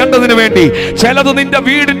വിശ്വസിക്കേണ്ടതിന് വേണ്ടി, ചിലത് നിന്റെ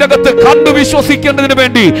വീടിന്റെ അകത്ത് കണ്ടു വിശ്വസിക്കേണ്ടതിന്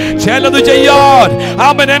വേണ്ടി ചിലത് ചെയ്യാൻ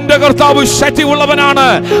അവൻ എന്റെ കർത്താവ് ശക്തിയുള്ളവനാണ്.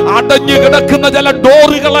 അടഞ്ഞു കിടക്കുന്ന ചില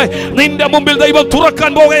ഡോറുകളെ നിന്റെ മുമ്പിൽ ദൈവം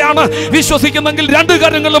തുറക്കാൻ പോകുകയാണ്. വിശ്വസിക്കുന്നെങ്കിൽ രണ്ട്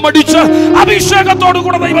കരങ്ങളും അടിച്ച് അഭിഷേകത്തോടു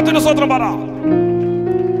കൂടെ ദൈവത്തിന് സ്തോത്രം പറ.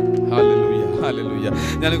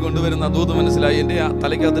 ഞാൻ കൊണ്ടുവരുന്ന ദൂത് മനസ്സിലായി. എൻ്റെ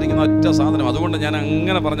തലയ്ക്കകത്തിരിക്കുന്ന ഒറ്റ സാധനം, അതുകൊണ്ട് ഞാൻ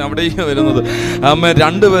അങ്ങനെ പറഞ്ഞു അവിടേക്ക് വരുന്നത്. അമ്മ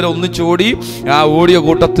രണ്ടുപേരും ഒന്നിച്ചോടി. ആ ഓടിയ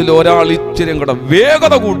കൂട്ടത്തിൽ ഒരാൾ ഇച്ചിരി കൂടെ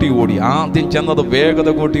വേഗത കൂട്ടി ഓടി. ആദ്യം ചെന്നത് വേഗത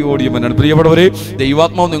കൂട്ടി ഓടിയവനാണ്. പ്രിയപ്പെട്ടവരെ,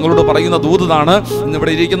 ദൈവാത്മാവ് നിങ്ങളോട് പറയുന്ന ദൂതാണ്.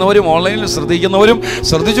 ഇന്നിവിടെ ഇരിക്കുന്നവരും ഓൺലൈനിൽ ശ്രദ്ധിക്കുന്നവരും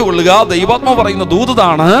ശ്രദ്ധിച്ചു കൊള്ളുക. ദൈവാത്മാവ് പറയുന്ന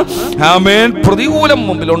ദൂതാണ്. ആമേൻ. പ്രതികൂലം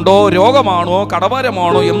മുമ്പിലുണ്ടോ, രോഗമാണോ,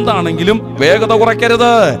 കടഭാരമാണോ, എന്താണെങ്കിലും വേഗത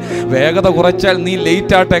കുറയ്ക്കരുത്. വേഗത കുറച്ചാൽ നീ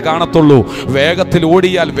ലേറ്റ് ആയിട്ടേ കാണത്തുള്ളൂ. വേഗത്തിൽ ഓടിയാൽ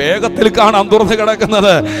വേഗത്തിൽ കാണാം തുറന്നു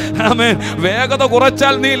കിടക്കുന്നത്. ആമേൻ. വേഗത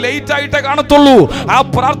കുറച്ചാൽ നീ ലേറ്റ് ആയിട്ടേ കാണത്തുള്ളൂ. ആ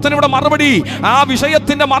പ്രാർത്ഥനയുടെ മറുപടി, ആ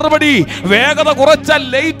വിഷയത്തിന്റെ മറുപടി വേഗത കുറച്ചാൽ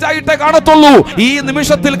ലേറ്റ് ആയിട്ടേ കാണത്തുള്ളൂ. ഈ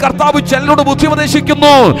നിമിഷത്തിൽ കർത്താവ് ചിലരോട് ബുദ്ധി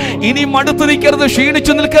ഉപദേശിക്കുന്നു. ഇനി മടുത്തു നിൽക്കരുത്,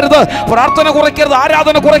 ക്ഷീണിച്ചു നിൽക്കരുത്, പ്രാർത്ഥന കുറയ്ക്കരുത്,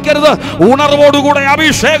 ആരാധന കുറയ്ക്കരുത്. ഉണർവോടുകൂടെ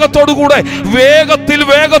അഭിഷേകത്തോടുകൂടെ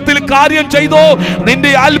വേഗത്തിൽ കാര്യം ചെയ്തോ.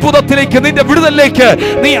 നിന്റെ അത്ഭുതത്തിലേക്ക്, നിന്റെ വിടുതലിലേക്ക്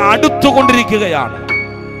നീ അടുത്തുകൊണ്ടിരിക്കുകയാണ്.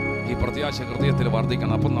 ഹൃദയത്തിൽ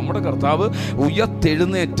വർദ്ധിക്കണം. അപ്പം നമ്മുടെ കർത്താവ്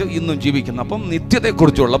ഉയർത്തെഴുന്നേറ്റ് ഇന്നും ജീവിക്കുന്നു. അപ്പം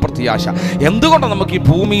നിത്യതയെക്കുറിച്ചുള്ള പ്രത്യാശ. എന്തുകൊണ്ടാണ് നമുക്ക് ഈ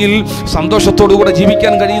ഭൂമിയിൽ സന്തോഷത്തോടുകൂടെ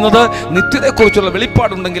ജീവിക്കാൻ കഴിയുന്നത്? നിത്യതയെക്കുറിച്ചുള്ള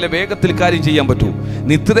വെളിപ്പാടുണ്ടെങ്കിലേ വേഗത്തിൽ കാര്യം ചെയ്യാൻ പറ്റൂ.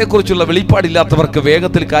 നിത്യതയെക്കുറിച്ചുള്ള വെളിപ്പാടില്ലാത്തവർക്ക്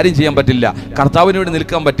വേഗത്തിൽ കാര്യം ചെയ്യാൻ പറ്റില്ല, കർത്താവിന് വേണ്ടി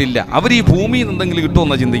നിൽക്കാൻ പറ്റില്ല. അവർ ഈ ഭൂമിയിൽ നിന്ന് എന്തെങ്കിലും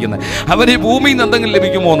കിട്ടുമെന്നാണ് ചിന്തിക്കുന്നത്. അവർ ഈ ഭൂമിയിൽ നിന്ന് എന്തെങ്കിലും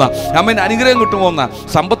ലഭിക്കുമോന്നാ, അവൻ അനുഗ്രഹം കിട്ടുമോന്നാ,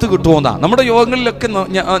 സമ്പത്ത് കിട്ടുമോന്നാ. നമ്മുടെ യോഗങ്ങളിലൊക്കെ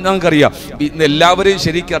ഞങ്ങൾക്കറിയാം, എല്ലാവരെയും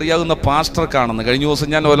ശരിക്കും അറിയാവുന്ന പാസ്റ്റർക്കാണെന്ന്. കഴിഞ്ഞ ദിവസം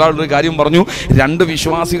ഞാൻ ഒരാളൊരു കാര്യം പറഞ്ഞു. രണ്ട്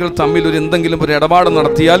വിശ്വാസികൾ തമ്മിൽ എന്തെങ്കിലും ഒരു ഇടപാട്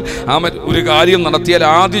നടത്തിയാൽ, ഒരു കാര്യം നടത്തിയാൽ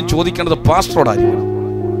ആദ്യം ചോദിക്കേണ്ടത് പാസ്റ്ററോടായിരിക്കും.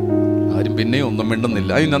 ആരും പിന്നെയും ഒന്നും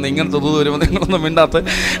മിണ്ടുന്നില്ല. ഇന്ന് ഇങ്ങനത്തെ ദൂത് വരുമ്പോൾ നിങ്ങളൊന്നും മിണ്ടാത്ത.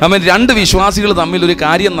 രണ്ട് വിശ്വാസികൾ തമ്മിൽ ഒരു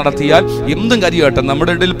കാര്യം നടത്തിയാൽ, എന്തും കാര്യമായിട്ട്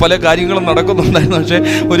നമ്മുടെ ഇടയിൽ പല കാര്യങ്ങളും നടക്കുന്നുണ്ടായിരുന്നു. പക്ഷേ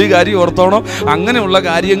ഒരു കാര്യം ഓർത്തോണം, അങ്ങനെയുള്ള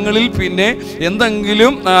കാര്യങ്ങളിൽ പിന്നെ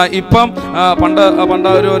എന്തെങ്കിലും ഇപ്പം പണ്ട്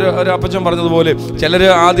ഒരു അപ്പച്ചൻ പറഞ്ഞതുപോലെ ചിലർ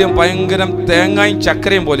ആദ്യം ഭയങ്കര തേങ്ങായും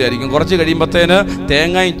ചക്കരയും പോലെ ആയിരിക്കും, കുറച്ച് കഴിയുമ്പോഴത്തേന്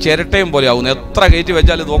തേങ്ങായും ചിരട്ടയും പോലെ ആവുന്നു. എത്ര കയറ്റി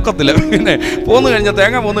വെച്ചാൽ ഇത് ഒക്കത്തില്ല. പിന്നെ പോന്നു കഴിഞ്ഞാൽ,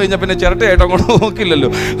 തേങ്ങ പോന്നു കഴിഞ്ഞാൽ പിന്നെ ചിരട്ടയായിട്ട് അങ്ങോട്ട്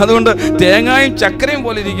നോക്കില്ലല്ലോ. അതുകൊണ്ട് തേങ്ങായും ചക്കരയും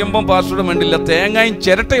പോലെ ഇരിക്കുമ്പം പാസ്റ്ററുടെ വേണ്ടില്ല, തേങ്ങായും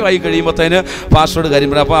ചിരട്ടയുമായി കഴിയുമ്പോഴത്തേന് പാസ്റ്ററുടെ കാര്യം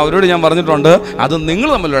പറയാം. അപ്പോൾ അവരോട് ഞാൻ പറഞ്ഞിട്ടുണ്ട്, അത് നിങ്ങൾ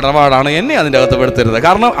തമ്മിലുള്ള ഇടപാടാണ്, എന്നെ അതിൻ്റെ അകത്ത് പെടുത്തരുത്.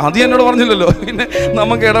 കാരണം അത് എന്നോട് പറഞ്ഞില്ലല്ലോ, പിന്നെ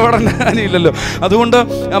നമുക്ക് ഇടപെടാൻ കാര്യമില്ലല്ലോ. അതുകൊണ്ട്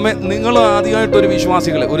നിങ്ങൾ ആദ്യമായിട്ടൊരു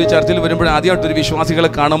വിശ്വാസികളെ, ഒരു ചർച്ചിൽ വരുമ്പോൾ ആദ്യമായിട്ടൊരു വിശ്വാസികളെ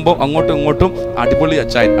കാണുമ്പോൾ അങ്ങോട്ടും ഇങ്ങോട്ടും അടിപൊളി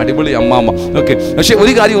അച്ചായൻ, അടിപൊളി അമ്മാമ്മ, ഓക്കെ. പക്ഷെ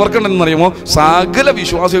ഒരു കാര്യം ഓർക്കേണ്ടതെന്ന് അറിയുമോ, സകല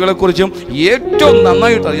വിശ്വാസികളെ കുറിച്ചും ഏറ്റവും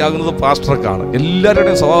നന്നായിട്ട് അറിയാവുന്നത് പാസ്റ്റർക്കാണ്.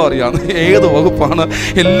 എല്ലാവരുടെയും സ്വഭാവം അറിയാം, ഏത് വകുപ്പാണ്,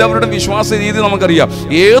 എല്ലാവരുടെയും വിശ്വാസ രീതി നമുക്കറിയാം.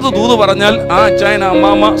 ഏത് ദൂത് പറഞ്ഞാൽ ആ അച്ചായൻ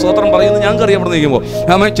അമ്മാമ്മ സ്വതന്ത്രം പറയുന്നത് ഞങ്ങൾക്ക് അറിയപ്പെടുന്ന നിൽക്കുമ്പോൾ.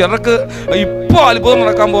 ചിലർക്ക് ഇപ്പോൾ അത്ഭുതം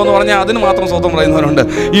നടക്കാൻ പോകുമെന്ന് പറഞ്ഞാൽ അതിന് മാത്രം സ്വതന്ത്രം പറയുന്നവരുണ്ട്.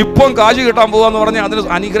 ഇപ്പം കാശ് കിട്ടാൻ പോകുകയെന്ന് പറഞ്ഞാൽ അതിന്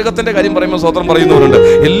അനുഗ്രഹത്തിന്റെ കാര്യം പറയുമ്പോൾ സ്വതന്ത്രം പറയുന്നവരുണ്ട്.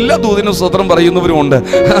 എല്ലാ ദൂതിനും സ്വതന്ത്രം പറയുന്നവരുമുണ്ട്.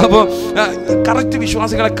 അപ്പോൾ കറക്റ്റ്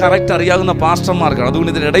വിശ്വാസികളെ കറക്റ്റ് അറിയാവുന്ന പാസ്റ്റർമാർക്കാണ്.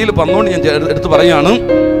 അതുകൊണ്ട് ഇതിനിടയിൽ വന്നുകൊണ്ട് ഞാൻ എടുത്ത് പറയുകയാണ്,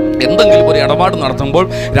 എന്തെങ്കിലും ഒരു ഇടപാട് നടത്തുമ്പോൾ,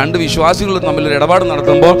 രണ്ട് വിശ്വാസികൾ തമ്മിലൊരു ഇടപാട്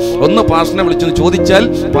നടത്തുമ്പോൾ ഒന്ന് പാസ്റ്ററിനെ വിളിച്ചെന്ന് ചോദിച്ചാൽ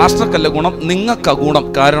പാസ്റ്റർക്കല്ല ഗുണം, നിങ്ങൾക്കാ ഗുണം.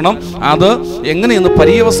 കാരണം അത് എങ്ങനെയെന്ന്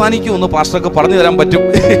പര്യവസാനിക്കുമെന്ന് പാസ്റ്റർക്ക് പറഞ്ഞു തരാൻ പറ്റും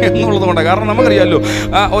എന്നുള്ളത് കൊണ്ടാണ്. കാരണം നമുക്കറിയാമല്ലോ,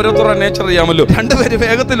 ഓരോരുത്തരുടെ നേച്ചർ അറിയാമല്ലോ. രണ്ടുപേര്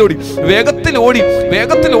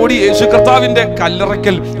വേഗത്തിലോടി യേശു കർത്താവിന്റെ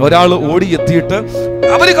കല്ലറയ്ക്കൽ ഒരാൾ ഓടി എത്തിയിട്ട്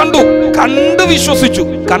അവര് കണ്ടു വിശ്വസിച്ചു.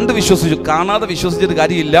 കാണാതെ വിശ്വസിച്ചിട്ട്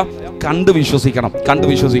കാര്യമില്ല, കണ്ടു വിശ്വസിക്കണം.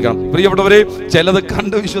 പ്രിയപ്പെട്ടവരെ, ചിലത്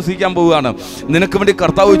കണ്ടു വിശ്വസിക്കാൻ പോവുകയാണ്. നിനക്ക് വേണ്ടി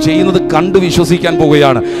കർത്താവ് ചെയ്യുന്നത് കണ്ടു വിശ്വസിക്കാൻ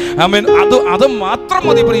പോവുകയാണ്. ആമേൻ. അത് മാത്രം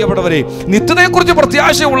മതി പ്രിയപ്പെട്ടവരെ. നിത്യതയെക്കുറിച്ച്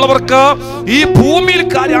പ്രത്യാശയുള്ളവർക്ക്, ഈ ഭൂമിയിൽ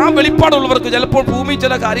ആ വെളിപ്പാടുള്ളവർക്ക്, ചിലപ്പോൾ ഭൂമിയിൽ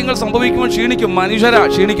ചില കാര്യങ്ങൾ സംഭവിക്കുമ്പോൾ ക്ഷീണിക്കും, മനുഷ്യരാ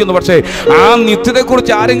ക്ഷീണിക്കുന്നു. പക്ഷേ ആ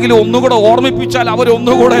നിത്യതയെക്കുറിച്ച് ആരെങ്കിലും ഒന്നുകൂടെ ഓർമ്മിപ്പിച്ചാൽ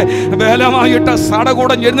അവരൊന്നുകൂടെ ബലമായിട്ട്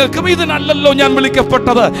സടകൂടെ എഴുന്നേൽക്കും. ഇതിനല്ലല്ലോ ഞാൻ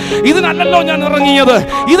വിളിക്കപ്പെട്ടത്, ഇതിനല്ലല്ലോ ഞാൻ ഇറങ്ങിയത്,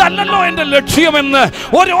 ഇതല്ലല്ലോ എന്റെ ലക്ഷ്യമെന്ന്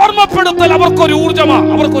ഒരു ഓർമ്മപ്പെടുത്തൽ അവർക്കൊരു ഊർജ്ജമാ,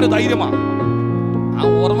 അവർക്കൊരു ധൈര്യമാ. ആ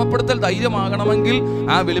ഓർമ്മപ്പെടുത്തൽ ധൈര്യമാകണമെങ്കിൽ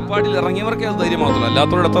ആ വെളിപ്പാടിൽ ഇറങ്ങിയവർക്കേ അത് ധൈര്യമാകത്തുള്ളൂ,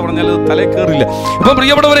 അല്ലാത്തവരടുത്ത് പറഞ്ഞാൽ അത് തലേ കയറില്ല. ഇപ്പം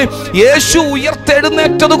പ്രിയപ്പെട്ടവരെ, യേശു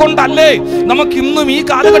ഉയർത്തെഴുന്നേറ്റത് കൊണ്ടല്ലേ നമുക്ക് ഇന്നും ഈ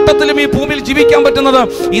കാലഘട്ടത്തിലും ഈ ഭൂമിയിൽ ജീവിക്കാൻ പറ്റുന്നത്.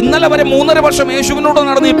 ഇന്നലെ വരെ 3.5 വർഷം യേശുവിനോട്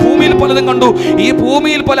നടന്ന് ഈ ഭൂമിയിൽ പലതും കണ്ടു, ഈ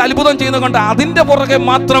ഭൂമിയിൽ പല അത്ഭുതം ചെയ്യുന്നത് കണ്ട് അതിന്റെ പുറകെ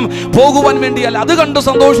മാത്രം പോകുവാൻ വേണ്ടിയാൽ, അത് കണ്ട്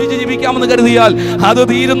സന്തോഷിച്ച് ജീവിക്കാമെന്ന് കരുതിയാൽ അത്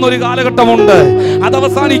തീരുന്ന ഒരു കാലഘട്ടമുണ്ട്, അത്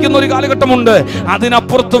അവസാനിക്കുന്ന ഒരു കാലഘട്ടമുണ്ട്.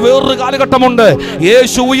 അതിനപ്പുറത്ത് വേറൊരു കാലഘട്ടമുണ്ട്.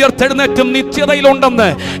 യേശു ഉയർത്തെഴുന്നേറ്റും നിത്യതയിലുണ്ടെന്ന്,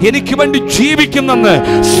 എനിക്ക് വേണ്ടി ജീവിക്കുന്നെന്ന്,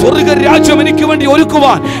 സ്വർഗരാജ്യം എനിക്ക് വേണ്ടി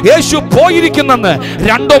ഒരുക്കുവാൻ യേശു പോയിരിക്കുന്നെന്ന്.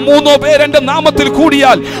 2-3 പേർ എന്റെ നാമത്തിൽ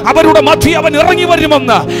കൂടിയാൽ അവരുടെ മധ്യേ അവൻ ഇറങ്ങി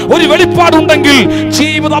വരുമെന്ന് ഒരു വെളിപ്പാടുണ്ടെങ്കിൽ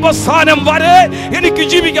ജീവിത അവസാനം വരെ എനിക്ക്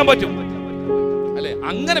ജീവിക്കാൻ പറ്റും. അല്ലെ,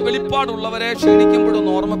 അങ്ങനെ വെളിപ്പാടുള്ളവരെ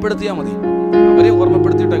ക്ഷീണിക്കുമ്പോഴൊന്ന് ഓർമ്മപ്പെടുത്തിയാൽ മതി. അവരെ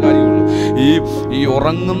ഓർമ്മപ്പെടുത്തിയിട്ടേ കാര്യമുള്ളൂ. ഈ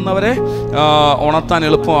ഉറങ്ങുന്നവരെ ഉണർത്താൻ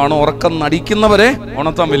എളുപ്പമാണ്, ഉറക്കം നടിക്കുന്നവരെ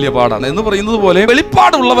ഉണർത്താൻ വലിയ പാടാണ് എന്ന് പറയുന്നത് പോലെ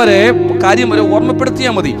വെളിപ്പാടുള്ളവരെ കാര്യം വരെ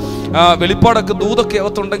ഓർമ്മപ്പെടുത്തിയാൽ മതി. വെളിപ്പാടൊക്കെ ദൂതൊക്കെ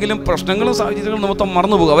അകത്തുണ്ടെങ്കിലും പ്രശ്നങ്ങളും സാഹചര്യങ്ങളും നിമിത്തം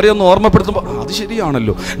മറന്നു പോകും. അവരെ ഒന്ന് ഓർമ്മപ്പെടുത്തുമ്പോൾ അത്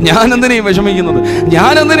ശരിയാണല്ലോ, ഞാൻ എന്തിനേയും വിഷമിക്കുന്നത്,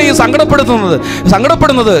 ഞാൻ എന്തിനേയും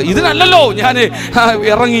സങ്കടപ്പെടുന്നത് ഇതിനല്ലല്ലോ ഞാൻ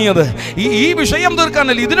ഇറങ്ങിയത്, ഈ വിഷയം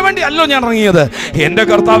തീർക്കാനല്ലേ, ഇതിനു വേണ്ടി അല്ലോ ഞാൻ ഇറങ്ങിയത്. എൻ്റെ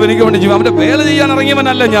കർത്താവ് എനിക്ക് വേണ്ടി ജീവിക്കും. അവൻ്റെ വേല ചെയ്യാൻ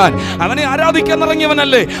ഇറങ്ങിയവനല്ല ഞാൻ, അവനെ ആരാധിക്കാൻ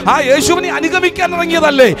ഇറങ്ങിയവനല്ലേ, ആ യേശുവിനെ അനുഗമിക്കാൻ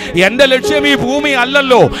ഇറങ്ങിയതല്ലേ. എൻ്റെ ലക്ഷ്യം ഈ ഭൂമി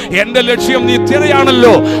അല്ലല്ലോ, എൻ്റെ ലക്ഷ്യം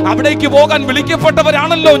നിത്യതയാണല്ലോ. അവിടേക്ക് പോകാൻ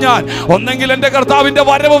വിളിക്കപ്പെട്ടവരാണല്ലോ ഞാൻ. ഒന്നെങ്കിൽ എൻ്റെ കർത്താവിൻ്റെ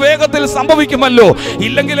വരവ് വേഗത്തിൽ സംഭവിക്കുമല്ലോ,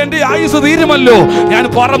 ഇല്ലെങ്കിൽ എൻ്റെ ആയുസ് തീരുമല്ലോ. ഞാൻ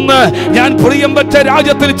പറന്ന്, ഞാൻ പ്രിയം വെച്ച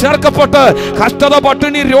രാജ്യത്തിൽ ചേർക്കപ്പെട്ട് കഷ്ടത,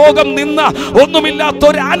 പട്ടിണി, രോഗം, നിന്ന ഒന്നുമില്ലാത്ത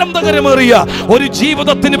ഒരു ആനന്ദകരമേറിയ ഒരു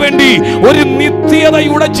ജീവിതത്തിന് വേണ്ടി, ഒരു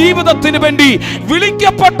നിത്യതയുടെ ജീവിതത്തിന് വേണ്ടി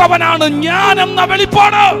വിളിക്കപ്പെട്ടവനാണ് ഞാൻ എന്ന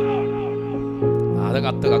വെളിപ്പാട്.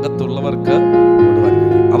 അകത്തുള്ളവർക്ക്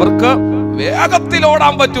അവർക്ക് വേഗത്തിൽ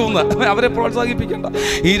ഓടാൻ പറ്റുമെന്ന് അവരെ പ്രോത്സാഹിപ്പിക്കണ്ട.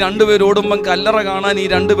 ഈ 2 പേര് ഓടുമ്പം കല്ലറ കാണാൻ ഈ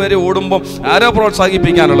 2 പേരെ ഓടുമ്പം ആരാ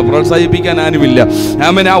പ്രോത്സാഹിപ്പിക്കാനുള്ളത്? പ്രോത്സാഹിപ്പിക്കാൻ ആരുമില്ല.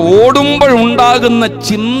 ആ ഓടുമ്പോഴുണ്ടാകുന്ന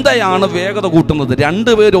ചിന്തയാണ് വേഗത കൂട്ടുന്നത്.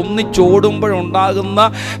 2 പേര് ഒന്നിച്ചോടുമ്പോഴുണ്ടാകുന്ന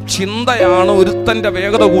ചിന്തയാണ് ഒരുത്തൻ്റെ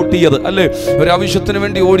വേഗത കൂട്ടിയത്, അല്ലേ? ഒരു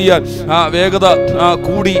വേണ്ടി ഓടിയാൽ വേഗത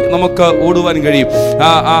കൂടി നമുക്ക് ഓടുവാൻ കഴിയും.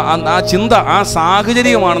 ആ ചിന്ത, ആ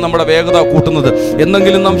സാഹചര്യമാണ് നമ്മുടെ വേഗത കൂട്ടുന്നത്.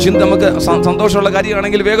 എന്തെങ്കിലും നമുക്ക് സന്തോഷമുള്ള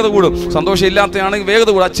കാര്യമാണെങ്കിൽ വേഗത കൂടും, സന്തോഷം ഇല്ലാത്തയാണെങ്കിൽ വേഗത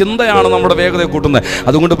കൂടും. ആ ചിന്തയാണ് നമ്മുടെ വേഗതയെ കൂട്ടുന്നത്.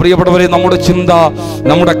 അതുകൊണ്ട് പ്രിയപ്പെട്ടവരെ, നമ്മുടെ ചിന്ത,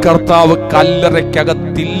 നമ്മുടെ കർത്താവ്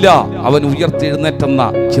കല്ലറയ്ക്കകത്തില്ല, അവൻ ഉയർത്തെഴുന്നേറ്റെന്ന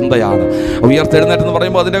ചിന്തയാണ്. ഉയർത്തെഴുന്നേറ്റെന്ന്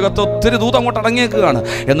പറയുമ്പോൾ അതിൻ്റെ അകത്ത് ഒത്തിരി ദൂതം അങ്ങോട്ട് അടങ്ങിയേക്കുകയാണ്.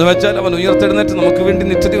 എന്ന് വെച്ചാൽ അവൻ ഉയർത്തെഴുന്നേറ്റ് നമുക്ക് വേണ്ടി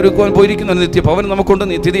നിത്യത ഒരുക്കുവാൻ പോയിരിക്കുന്ന നിത്യഭവൻ നമുക്കുണ്ട്.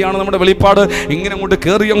 നിത്യതയാണ് നമ്മുടെ വെളിപ്പാട്. ഇങ്ങനെ അങ്ങോട്ട്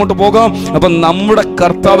കയറി അങ്ങോട്ട് പോകാം. അപ്പം നമ്മുടെ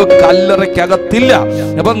കർത്താവ് കല്ലറയ്ക്കകത്തില്ല.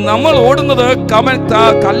 അപ്പം നമ്മൾ ഓടുന്നത്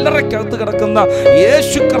കല്ലറയ്ക്കകത്ത് കിടക്കുന്ന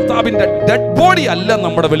യേശു കർത്താവിന്റെ ഡെഡ് ബോഡി അല്ല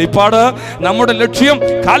നമ്മുടെ വെളിപ്പാട്. നമ്മുടെ ലക്ഷ്യം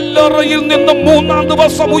കല്ലറയിൽ നിന്ന് 3-ാം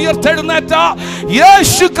ദിവസം ഉയർത്തെഴുന്നേറ്റ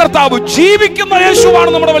യേശു കർത്താവ്, ജീവിക്കുന്ന യേശുവാണ്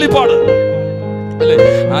നമ്മുടെ വെളിപ്പാട്. അല്ലേ?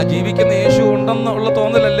 ആ ജീവിക്കുന്ന യേശു ഉണ്ടെന്നുള്ള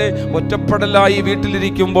തോന്നലല്ലേ? ഒറ്റപ്പെടലായി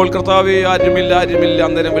വീട്ടിലിരിക്കുമ്പോൾ കർത്താവേ ആരുമില്ല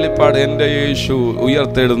അന്നേരം വെളിപ്പാട്, എൻ്റെ യേശു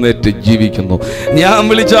ഉയർത്തെഴുന്നേറ്റ് ജീവിക്കുന്നു. ഞാൻ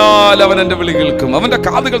വിളിച്ചാൽ അവൻ എൻ്റെ വിളി കേൾക്കും. അവൻ്റെ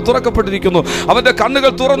കാതുകൾ തുറക്കപ്പെട്ടിരിക്കുന്നു, അവൻ്റെ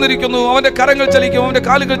കണ്ണുകൾ തുറന്നിരിക്കുന്നു, അവൻ്റെ കരങ്ങൾ ചലിക്കും, അവൻ്റെ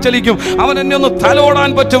കാലുകൾ ചലിക്കും. അവൻ എന്നെ ഒന്ന്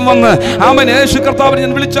തലോടാൻ പറ്റും വന്ന്. അവൻ യേശു കർത്താവിനെ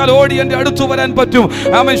ഞാൻ വിളിച്ചാൽ ഓടി എൻ്റെ അടുത്ത് വരാൻ പറ്റും.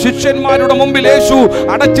 അവൻ ശിഷ്യന്മാരുടെ മുമ്പിൽ യേശു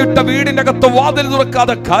അടച്ചിട്ട വീടിൻ്റെ അകത്ത് വാതിൽ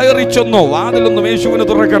തുറക്കാതെ കയറി ചെന്നു. വാതിലൊന്നും യേശുവിന്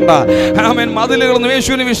തുറക്കണ്ട. അവൻ മതിലുകളൊന്നും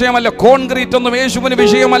യേശുവിന് വിഷയമല്ല, കോൺക്രീറ്റ് ഒന്നും യേശുവിന്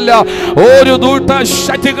വിഷയമല്ല, ഒരു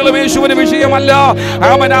ദുഷ്ടശക്തികളും യേശുവിന് വിഷയമല്ല.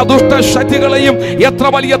 അവൻ ആ ദുഷ്ടശക്തികളെയും എത്ര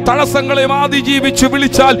വലിയ തടസ്സങ്ങളെയും അതിജീവിച്ച്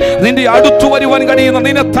വിളിച്ചാൽ നിന്റെ അടുത്തു വരുവാൻ കഴിയുന്ന,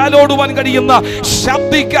 നിന്നെ തലോടുവാൻ കഴിയുന്ന,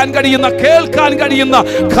 ശബ്ദിക്കാൻ കഴിയുന്ന, കേൾക്കാൻ കഴിയുന്ന,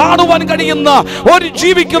 കാണുവാൻ കഴിയുന്ന ഒരു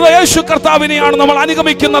ജീവിക്കുന്ന യേശു കർത്താവിനെയാണ് നമ്മൾ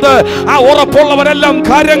അനുഗമിക്കുന്നത്. ആ ഉറപ്പുള്ളവരെല്ലാം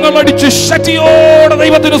കരങ്ങൾ അടിച്ച് ശക്തിയോടെ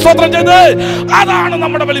ദൈവത്തിന് സ്തോത്രം ചെയ്ത്, അതാണ്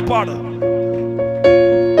നമ്മുടെ വെളിപ്പാട്.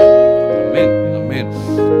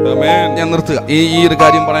 ഞാൻ നിർത്തുക. ഈ ഒരു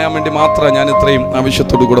കാര്യം പറയാൻ വേണ്ടി മാത്രമാണ് ഞാൻ ഇത്രയും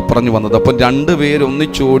ആവശ്യത്തോടു കൂടെ പറഞ്ഞു വന്നത്. അപ്പം 2 പേര്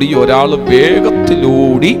ഒന്നിച്ചോടി, ഒരാൾ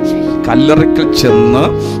വേഗത്തിലോടി കല്ലറയ്ക്കൽ ചെന്ന്,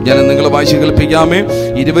 ഞാൻ നിങ്ങളെ വായിച്ച് കേൾപ്പിക്കാമേ.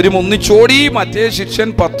 2 പേരും ഒന്നിച്ചോടി. മറ്റേ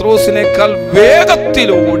ശിഷ്യൻ പത്രോസിനേക്കാൾ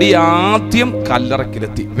വേഗത്തിലോടി ആദ്യം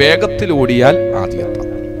കല്ലറയ്ക്കലെത്തി. വേഗത്തിലോടിയാൽ ആദ്യം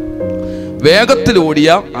എത്താം,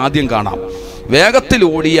 വേഗത്തിലോടിയാൽ ആദ്യം കാണാം, വേഗത്തിൽ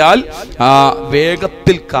ഓടിയാൽ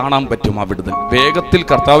വേഗത്തിൽ കാണാൻ പറ്റും. അവിടുന്ന് വേഗത്തിൽ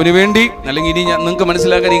കർത്താവിന് വേണ്ടി, അല്ലെങ്കിൽ ഇനി നിങ്ങൾക്ക്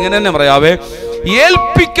മനസ്സിലാക്കാൻ ഇങ്ങനെ തന്നെ പറയാവേ,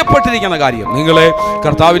 ഏൽപ്പിക്കപ്പെട്ടിരിക്കുന്ന കാര്യം, നിങ്ങളെ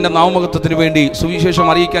കർത്താവിന്റെ നാമമഹത്വത്തിന് വേണ്ടി സുവിശേഷം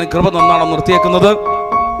അറിയിക്കാൻ കൃപ തന്നാണ് നിർത്തിയേക്കുന്നത്.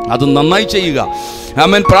 അത് നന്നായി ചെയ്യുക.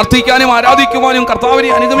 ആമേൻ. പ്രാർത്ഥിക്കാനും ആരാധിക്കുവാനും കർത്താവിനെ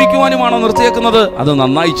അനുഗമിക്കുവാനുമാണോ നിർത്തിയേക്കുന്നത്? അത്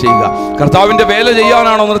നന്നായി ചെയ്യുക. കർത്താവിന്റെ വേല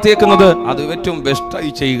ചെയ്യാനാണോ നിർത്തിയേക്കുന്നത്? അത് ഏറ്റവും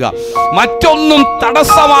ബെസ്റ്റായി ചെയ്യുക. മറ്റൊന്നും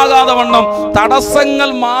തടസ്സമാകാതെ വണ്ണം,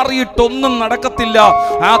 തടസ്സങ്ങൾ മാറിയിട്ടൊന്നും നടക്കത്തില്ല.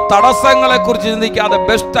 ആ തടസ്സങ്ങളെ കുറിച്ച് ചിന്തിക്കാതെ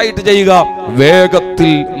ബെസ്റ്റായിട്ട് ചെയ്യുക.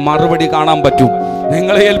 വേഗത്തിൽ മറുപടി കാണാൻ പറ്റും.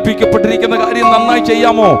 നിങ്ങളെ ഏൽപ്പിക്കപ്പെട്ടിരിക്കുന്ന കാര്യം നന്നായി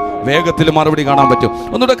ചെയ്യാമോ? വേഗത്തിൽ മറുപടി കാണാൻ പറ്റും.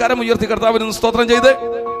 ഒന്നുകൂടെ കരം ഉയർത്തി കർത്താവിന് സ്തോത്രം ചെയ്ത്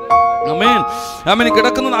ആമേൻ. ആമേൻ.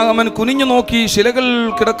 കിടക്കുന്നത് അവൻ കുനിഞ്ഞു നോക്കി, ശിലകൾ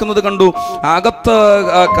കിടക്കുന്നത് കണ്ടു. അകത്ത്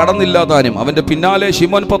കടന്നില്ല താനും. അവന്റെ പിന്നാലെ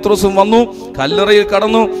ശിമോൻ പത്രോസും വന്നു. കല്ലറയിൽ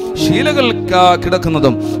കടന്നു. ശീലകൾ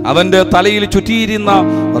കിടക്കുന്നതും അവന്റെ തലയിൽ ചുറ്റിയിരുന്ന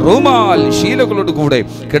റുമാൽ ശീലകളോട് കൂടെ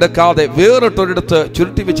കിടക്കാതെ വേറിട്ടൊരിടത്ത്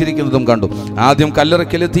ചുരുട്ടി വെച്ചിരിക്കുന്നതും കണ്ടു. ആദ്യം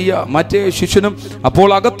കല്ലറയ്ക്കലെത്തിയ മറ്റേ ശിഷ്യനും അപ്പോൾ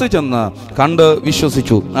അകത്ത് ചെന്ന് കണ്ട്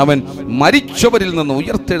വിശ്വസിച്ചു. അവൻ മരിച്ചവരിൽ നിന്ന്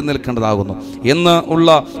ഉയർത്തെഴുന്നേൽക്കേണ്ടതാകുന്നു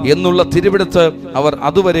എന്നുള്ള തിരുവെടുത്ത് അവർ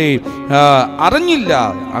അതുവരെ അറിഞ്ഞില്ല.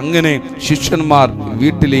 അങ്ങനെ ശിഷ്യന്മാർ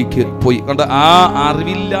വീട്ടിലേക്ക് പോയി. കണ്ട, ആ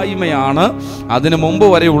അറിവില്ലായ്മയാണ്, അതിനു മുമ്പ്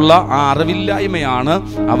വരെയുള്ള ആ അറിവില്ലായ്മയാണ്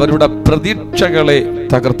അവരുടെ പ്രതീക്ഷകളെ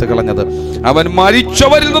തകർത്ത് കളഞ്ഞത്. അവൻ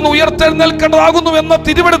മരിച്ചവരിൽ നിന്ന് ഉയർത്തെഴുന്നേൽക്കേണ്ടതാകുന്നു എന്ന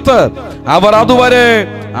തിരുവെടുത്ത് അവർ അതുവരെ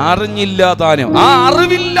അറിഞ്ഞില്ല താനും. ആ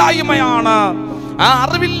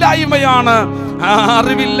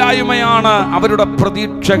അറിവില്ലായ്മയാണ് അവരുടെ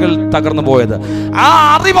പ്രതീക്ഷകൾ തകർന്നു പോയത്. ആ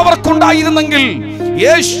അറിവ് അവർക്കുണ്ടായിരുന്നെങ്കിൽ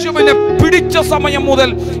യേശുവിനെ പിടിച്ച സമയം മുതൽ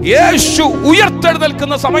യേശു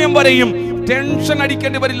ഉയർത്തെഴുന്നേൽക്കുന്ന സമയം വരെയും ടെൻഷൻ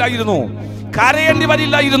അടിക്കേണ്ടി വരില്ലായിരുന്നു, കരയേണ്ടി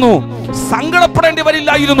വരില്ലായിരുന്നു, സങ്കടപ്പെടേണ്ടി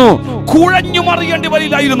വരില്ലായിരുന്നു, കുഴഞ്ഞു മറിയേണ്ടി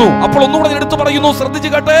വരില്ലായിരുന്നു. അപ്പോൾ ഒന്നുകൂടെ എടുത്തു പറയുന്നു, ശ്രദ്ധിച്ചു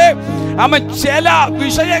കേട്ടെ. ചില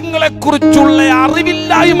വിഷയങ്ങളെ കുറിച്ചുള്ള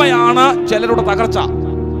അറിവില്ലായ്മയാണ് ചിലരുടെ തകർച്ച.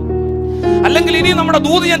 അല്ലെങ്കിൽ ഇനി നമ്മുടെ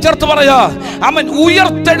ദൂത് ഞാൻ ചേർത്ത് പറയാ, അവൻ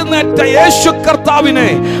ഉയർത്തെഴുന്നേറ്റ യേശു കർത്താവിനെ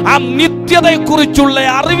ആ നിത്യതയെ കുറിച്ചുള്ള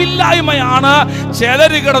അറിവില്ലായ്മയാണ്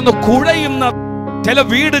ചിലര് കിടന്ന് കുഴയുന്ന, ചില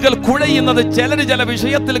വീടുകൾ കുഴയുന്നത്, ചില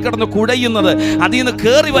വിഷയത്തിൽ കിടന്ന് കുഴയുന്നത്. അതിൽ നിന്ന്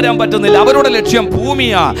കയറി വരാൻ പറ്റുന്നില്ല. അവരുടെ ലക്ഷ്യം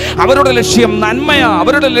ഭൂമിയാ, അവരുടെ ലക്ഷ്യം നന്മയാ,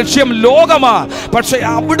 അവരുടെ ലക്ഷ്യം ലോകമാ. പക്ഷെ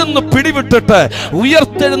അവിടുന്ന് പിടിവിട്ടിട്ട്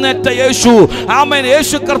ഉയർത്തെഴുന്നേറ്റ യേശു, ആമേൻ,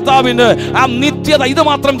 യേശു കർത്താവിന് ആ നിത്യത ഇത്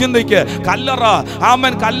മാത്രം ചിന്തിക്ക്. കല്ലറ,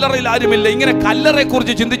 ആമേൻ, കല്ലറയിൽ ആരുമില്ല. ഇങ്ങനെ കല്ലറയെ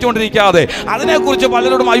കുറിച്ച് ചിന്തിച്ചുകൊണ്ടിരിക്കാതെ, അതിനെക്കുറിച്ച്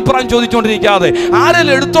പലരോടും അഭിപ്രായം ചോദിച്ചുകൊണ്ടിരിക്കാതെ,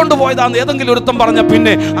 ആരെങ്കിലും എടുത്തോണ്ട് പോയതാന്ന് ഏതെങ്കിലും ഒരുത്തം പറഞ്ഞ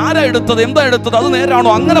പിന്നെ ആരാ എടുത്തത്, എന്താ എടുത്തത്, അത് നേരാണോ,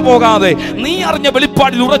 അങ്ങനെ പോകാതെ നീ അറിഞ്ഞ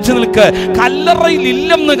വെളിപ്പാടിൽ ഉറച്ചു നിൽക്ക്. കല്ലറയിൽ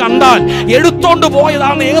ഇല്ലെന്ന് കണ്ടാൽ എടുത്തോണ്ട്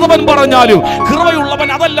പോയതാണ് ഏതവൻ പറഞ്ഞാലും കൃപയുള്ളവൻ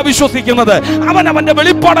അതല്ല വിശ്വസിക്കുന്നത്. അവൻ അവന്റെ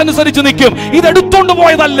വെളിപ്പാടനുസരിച്ച് നിൽക്കും. ഇത് എടുത്തോണ്ട്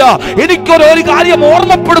പോയതല്ല. എനിക്കൊരു കാര്യം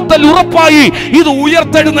ഓർമ്മപ്പെടുത്തൽ ഉറപ്പായി, ഇത്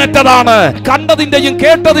ഉയർത്തെഴുന്നേറ്റതാണ്. കണ്ടതിന്റെയും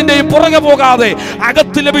കേട്ടതിന്റെയും പുറകെ പോകാതെ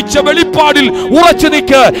അകത്ത് ലഭിച്ച വെളിപ്പാടിൽ ഉറച്ചു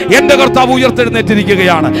നിൽക്ക്. എന്റെ കർത്താവ്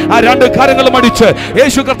ഉയർത്തെഴുന്നേറ്റിരിക്കുകയാണ്. ആ രണ്ട് കാര്യങ്ങളും അടിച്ച്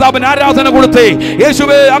യേശു കർത്താവിന് ആരാധന കൊടുത്തേ.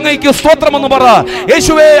 യേശുവേ അങ്ങയ്ക്ക് സ്തോത്രം എന്ന് പറ,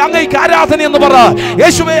 യേശുവേ അങ്ങയ്ക്ക് ആരാധന എന്ന് പറ,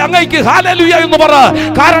 യേശുവേ അങ്ങയ്ക്ക് ഹല്ലേലൂയ എന്ന് പറ.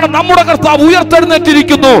 കാരണം നമ്മുടെ കർത്താവ്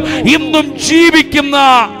ഉയർത്തെഴുന്നേറ്റിരിക്കുന്നു, ഇന്നും ജീവിക്കുന്ന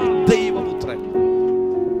ദൈവപുത്രൻ.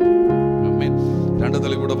 രണ്ട്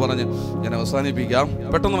തെളിവൂടെ പറഞ്ഞ് ഞാൻ അവസാനിപ്പിക്കാം.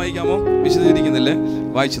 പെട്ടെന്ന് വായിക്കാമോ? വിശദീകരിക്കുന്നില്ലേ?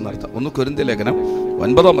 വായിച്ചു നടത്താം. 1 കൊരിന്ത്യർ ലേഖനം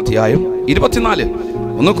 9-ാം അധ്യായം 24.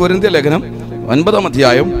 1 കൊരിന്ത്യർ ലേഖനം 9-ാം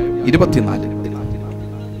അധ്യായം 24.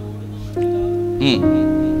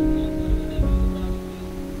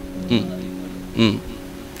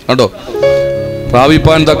 കണ്ടോ?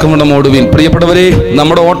 പ്രാപിപ്പാൻ തക്കവണ്ണം ഓടുവിൻ. പ്രിയപ്പെട്ടവരെ,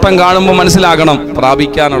 നമ്മുടെ ഓട്ടം കാണുമ്പോൾ മനസ്സിലാകണം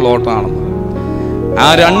പ്രാപിക്കാനുള്ള ഓട്ടമാണ്. ആ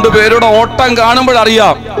രണ്ടുപേരുടെ ഓട്ടം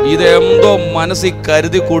കാണുമ്പോഴറിയാം ഇതെന്തോ മനസ്സിൽ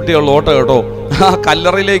കരുതി കൂട്ടിയുള്ള ഓട്ടം കേട്ടോ. ആ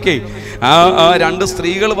കല്ലറയിലേക്ക് ആ രണ്ട്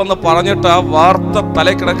സ്ത്രീകൾ വന്ന് പറഞ്ഞിട്ട് ആ വാർത്ത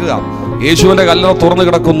തലേ കിടക്കുക. യേശുവിന്റെ കല്ലറ തുറന്നു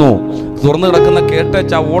കിടക്കുന്ന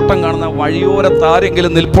കേട്ടേച്ച് ആ ഓട്ടം കാണുന്ന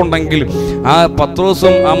വഴിയോരത്താരെങ്കിലും നിൽപ്പുണ്ടെങ്കിൽ ആ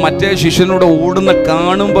പത്രോസും ആ മറ്റേ ശിഷ്യനോട് ഓടുന്ന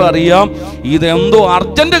കാണുമ്പോൾ അറിയാം ഇതെന്തോ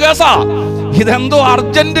അർജന്റ് കേസാ, ഇതെന്തോ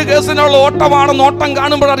അർജന്റ് കേസിനുള്ള ഓട്ടമാണെന്ന് ഓട്ടം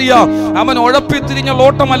കാണുമ്പോഴറിയാം. അവൻ ഉഴപ്പിത്തിരിഞ്ഞുള്ള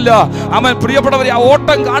ഓട്ടമല്ല. അവൻ പ്രിയപ്പെട്ടവരെ, ആ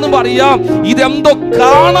ഓട്ടം കാണുമ്പോൾ അറിയാം ഇതെന്തോ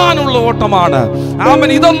കാണാനുള്ള ഓട്ടമാണ്.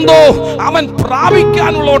 ഇതെന്തോ അവൻ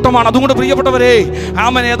പ്രാപിക്കാനുള്ള ഓട്ടമാണ്. അതുകൊണ്ട് പ്രിയപ്പെട്ടവരെ,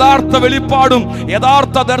 അവൻ യഥാർത്ഥ വെളിപ്പാടും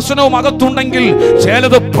യഥാർത്ഥ ദർശനവും അകത്തുണ്ടെങ്കിൽ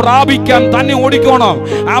ചിലത് പ്രാപിക്കാൻ തന്നെ ഓടിക്കോണം.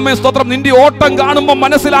 സ്തോത്രം. നിന്റെ ഓട്ടം കാണുമ്പോൾ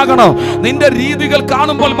മനസ്സിലാകണം, നിന്റെ രീതികൾ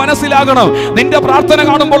കാണുമ്പോൾ മനസ്സിലാകണം, നിന്റെ പ്രാർത്ഥന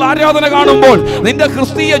കാണുമ്പോൾ, ആരാധന കാണുമ്പോൾ, നിന്റെ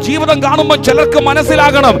ക്രിസ്തീയ ജീവിതം കാണുമ്പോൾ ചിലർക്ക്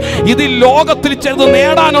മനസ്സിലാകണം ഇത് ലോകത്തിൽ ചിലത്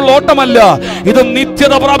നേടാനുള്ള ഓട്ടമല്ല, ഇത്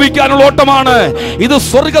നിത്യത പ്രാപിക്കാനുള്ള ഓട്ടമാണ്, ഇത്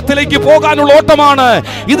സ്വർഗത്തിലേക്ക് പോകാനുള്ള ഓട്ടമാണ്,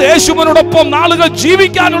 ഇത് യേശുവിനോടൊപ്പം നാളുകൾ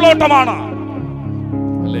ജീവിക്കാനുള്ള ഓട്ടമാണ്.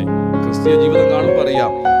 അല്ലേ? ക്രിസ്തീയ ജീവിതം കാണുമ്പോൾ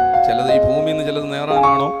അറിയാം ചിലത് ഈ ഭൂമിയിൽ നിന്ന് ചിലത്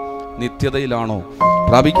നേടാനാണോ, നിത്യതയിലാണോ?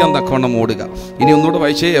 പ്രാപിക്കാൻ തക്കവണ്ണം ഓടുക. ഇനി ഒന്നുകൂടെ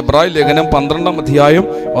വായിച്ചേ, എബ്രായ ലേഖനം 12-ാം അധ്യായം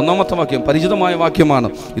 1-ാമത്തെ വാക്യം. പരിചിതമായ വാക്യമാണ്.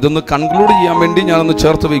 ഇതൊന്ന് കൺക്ലൂഡ് ചെയ്യാൻ വേണ്ടി ഞാനൊന്ന്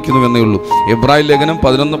ചേർത്ത് വയ്ക്കുന്നു എന്നേ ഉള്ളൂ. എബ്രായ ലേഖനം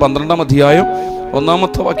 12-ാം അധ്യായം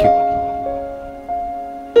 1-ാമത്തെ വാക്യം.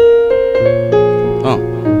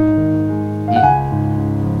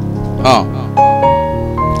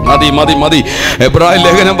 മതി. എബ്രായ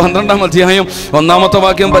ലേഖനം 12-ാം അധ്യായം 1-ാമത്തെ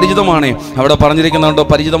വാക്യം പരിചിതമാണ്. അവിടെ പറഞ്ഞിരിക്കുന്നുണ്ടോ?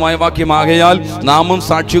 പരിചിതമായ വാക്യമാകയാൽ നാമും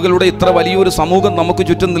സാക്ഷികളുടെ ഇത്ര വലിയൊരു സമൂഹം നമുക്ക്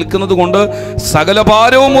ചുറ്റും നിൽക്കുന്നത് കൊണ്ട് സകല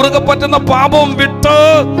ഭാരവും മുറുകെ പറ്റുന്ന പാപവും വിട്ട്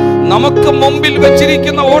നമുക്ക് മുമ്പിൽ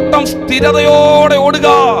വെച്ചിരിക്കുന്ന ഓട്ടം സ്ഥിരതയോടെ ഓടുക.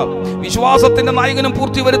 വിശ്വാസത്തിന്റെ നായകനും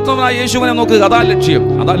പൂർത്തി വരുത്തുന്നതായ യേശുവിനെ നോക്കുക. അതാ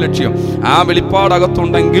ലക്ഷ്യം. ആ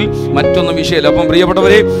വെളിപ്പാടകത്തുണ്ടെങ്കിൽ മറ്റൊന്നും വിഷയമില്ല. അപ്പം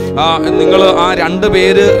പ്രിയപ്പെട്ടവരെ, നിങ്ങൾ ആ 2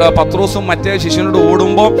 പേര് പത്രോസും മറ്റേ ശിഷ്യനോട്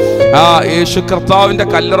ഓടുമ്പോൾ യേശു കർത്താവിന്റെ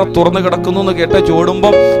കല്ലറ തുറന്നു കിടക്കുന്നു എന്ന് കേട്ട്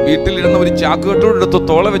ഓടുമ്പോൾ വീട്ടിലിരുന്ന ഒരു ചാക്കുകെട്ടോട് എടുത്ത്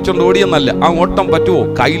തോള വെച്ചോണ്ട് ഓടിയെന്നല്ല. ആ ഓട്ടം പറ്റുമോ?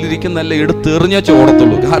 കയ്യിലിരിക്കുന്നല്ല എടുത്തെറിഞ്ഞേ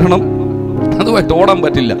ഓടത്തുള്ളൂ. കാരണം അതുമായിട്ട് ഓടാൻ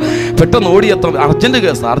പറ്റില്ല. പെട്ടെന്ന് ഓടിയെത്തണം. അർജന്റ്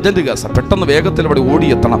കേസ് പെട്ടെന്ന് വേഗത്തിൽ അവിടെ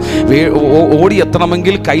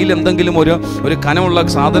ഓടിയെത്തണമെങ്കിൽ കയ്യിൽ എന്തെങ്കിലും ഒരു കനമുള്ള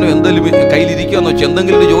സാധനം എന്തെങ്കിലും കയ്യിലിരിക്കുകയെന്ന് വെച്ചാൽ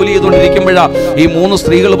എന്തെങ്കിലും ഒരു ജോലി ചെയ്തുകൊണ്ടിരിക്കുമ്പോഴാണ് ഈ 3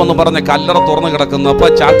 സ്ത്രീകൾ വന്ന് പറഞ്ഞ് കല്ലറ തുറന്ന് കിടക്കുന്നു. അപ്പോൾ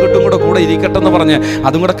ചാക്കിട്ടും കൂടെ ഇരിക്കട്ടെ എന്ന് പറഞ്ഞ്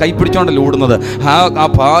അതും കൂടെ കൈ പിടിച്ചോണ്ടല്ലോ ഓടുന്നത്. ആ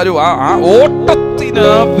ഓട്ടത്തിന്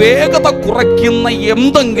വേഗത കുറയ്ക്കുന്ന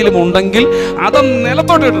എന്തെങ്കിലും ഉണ്ടെങ്കിൽ അത്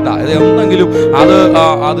നിലത്തോട്ട് ഇട്ടിട്ട. എന്തെങ്കിലും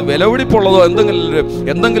അത് വിലപിടിപ്പുള്ളതോ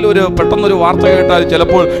എന്തെങ്കിലും ഒരു പെട്ടെന്നൊരു വാർത്ത കേട്ടാൽ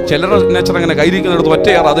ചിലപ്പോൾ ചിലരുടെ നേച്ചർ അങ്ങനെ കയ്യിരിക്കുന്നിടത്ത്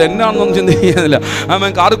ഒറ്റയേറെ അത് എന്നാണെന്നൊന്നും ചിന്തിക്കുന്നില്ല.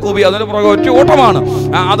 കാറ് കൂപ്പി അതിന് പുറകെ ഒറ്റ ഓട്ടമാണ്.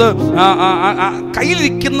 അത്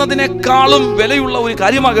കയ്യിലിരിക്കുന്നതിനേക്കാളും വിലയുള്ള ഒരു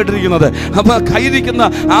കാര്യമാണ് കേട്ടിരിക്കുന്നത്. അപ്പൊ കയ്യിലിരിക്കുന്ന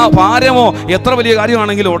ആ ഭാരമോ എത്ര വലിയ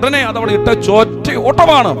കാര്യമാണെങ്കിലും ഉടനെ അതവിടെ ഇട്ട ഒറ്റ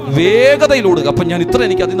ഓട്ടമാണ്. വേഗതയിലോടുക. അപ്പൊ ഞാൻ ഇത്ര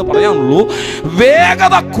എനിക്ക് അതിന് പറയാനുള്ളൂ.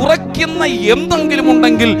 വേഗത കുറയ്ക്കുന്ന എന്തെങ്കിലും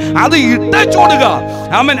ഉണ്ടെങ്കിൽ അത് ഇട്ടോടുക.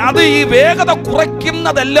 അത് ഈ വേഗത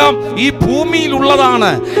കുറയ്ക്കുന്നതെല്ലാം ഈ ഭൂമിയിലുള്ളതാണ്.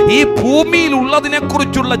 ഈ ഭൂമിയിലുള്ളതിനെ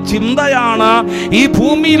കുറിച്ചുള്ള ചിന്തയാണ്. ഈ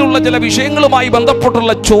ഭൂമിയിലുള്ള ചില വിഷയങ്ങളുമായി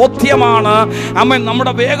ബന്ധപ്പെട്ടുള്ള ചോദ്യമാണ്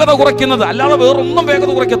നമ്മുടെ വേഗത കുറയ്ക്കുന്നത്. അല്ലാതെ വേറൊന്നും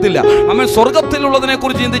വേഗത കുറയ്ക്കത്തില്ല. സ്വർഗത്തിലുള്ളതിനെ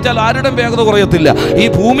കുറിച്ച് ചിന്തിച്ചാൽ ആരുടെയും വേഗത കുറയത്തില്ല. ഈ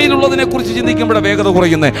ഭൂമിയിലുള്ളതിനെ കുറിച്ച് ചിന്തിക്കുമ്പോഴാണ് വേഗത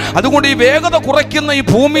കുറയുന്നത്. അതുകൊണ്ട് ഈ വേഗത കുറയ്ക്കുന്ന ഈ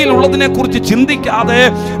ഭൂമിയിലുള്ളതിനെ കുറിച്ച് ചിന്തിക്കാതെ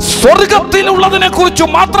സ്വർഗത്തിലുള്ളതിനെ കുറിച്ച്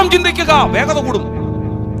മാത്രം ചിന്തിക്കുക. വേഗത കൂടും.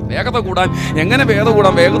 വേഗത കൂടാൻ എങ്ങനെ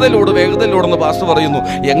വേഗതയിലൂടെന്ന് പാസ്റ്റർ പറയുന്നു.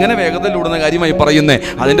 എങ്ങനെ വേഗതയിലൂടുന്ന കാര്യമായി പറയുന്നേ?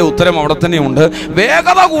 അതിന്റെ ഉത്തരം അവിടെ തന്നെയുണ്ട്.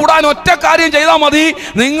 വേഗത കൂടാൻ ഒറ്റ കാര്യം ചെയ്താൽ മതി.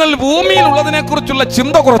 നിങ്ങൾ ഭൂമിയിലുള്ളതിനെ കുറിച്ചുള്ള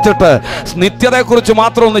ചിന്ത കുറച്ചിട്ട് നിത്യതയെക്കുറിച്ച്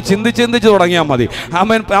മാത്രം ഒന്ന് ചിന്തിച്ച് തുടങ്ങിയാൽ മതി.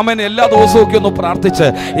 ആമേൻ. എല്ലാ ദിവസവും ഒക്കെ ഒന്ന് പ്രാർത്ഥിച്ച്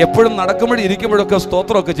എപ്പോഴും നടക്കുമ്പോഴും ഇരിക്കുമ്പോഴൊക്കെ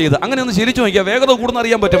സ്തോത്രമൊക്കെ ചെയ്ത് അങ്ങനെ ഒന്ന് ശീലിച്ചു നോക്കിയാൽ വേഗത കൂടുന്ന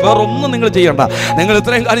അറിയാൻ പറ്റും. വേറെ ഒന്നും നിങ്ങൾ ചെയ്യണ്ട. നിങ്ങൾ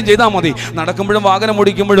ഇത്രയും കാര്യം ചെയ്താൽ മതി. നടക്കുമ്പോഴും വാഹനം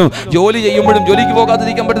ഓടിക്കുമ്പോഴും ജോലി ചെയ്യുമ്പോഴും, ജോലിക്ക്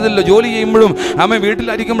പോകാതിരിക്കാൻ പറ്റത്തില്ല, ജോലി ചെയ്യുമ്പോഴും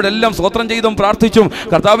വീട്ടിലായിരിക്കുമ്പോഴും എല്ലാം സ്തോത്രം ചെയ്തും പ്രാർത്ഥിച്ചും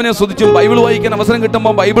കർത്താവിനെ സ്തുതിച്ചും ബൈബിൾ വായിക്കാൻ അവസരം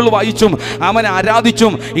കിട്ടുമ്പോൾ ബൈബിൾ വായിച്ചും അവനെ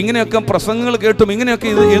ആരാധിച്ചും ഇങ്ങനെയൊക്കെ പ്രസംഗങ്ങൾ കേട്ടും ഇങ്ങനെയൊക്കെ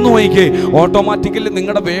എന്ന് നോക്കിക്കേ ഓട്ടോമാറ്റിക്കലി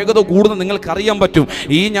നിങ്ങളുടെ വേഗത കൂടുന്ന നിങ്ങൾക്ക് അറിയാൻ പറ്റും.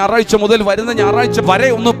 ഈ ഞായറാഴ്ച മുതൽ വരുന്ന ഞായറാഴ്ച വരെ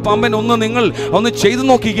നിങ്ങൾ ചെയ്തു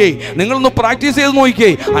നോക്കിക്കേ. നിങ്ങളൊന്ന് പ്രാക്ടീസ് ചെയ്ത്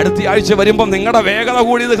നോക്കിക്കേ. അടുത്ത ആഴ്ച വരുമ്പം നിങ്ങളുടെ വേഗത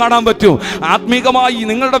കൂടിയത് കാണാൻ പറ്റും. ആത്മീകമായി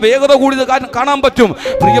നിങ്ങളുടെ വേഗത കൂടിയത് കാണാൻ പറ്റും.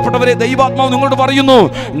 പ്രിയപ്പെട്ടവരെ, ദൈവാത്മാവ് നിങ്ങളോട് പറയുന്നു,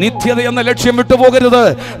 നിത്യത എന്ന ലക്ഷ്യം വിട്ടുപോകരുത്.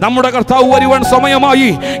 നമ്മുടെ കർത്താവ് വരുവാൻ സമയമായി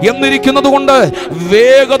എന്നിരിക്കുന്നത് കൊണ്ട്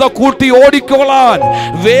വേഗത കൂട്ടി ഓടിക്കോളാൻ,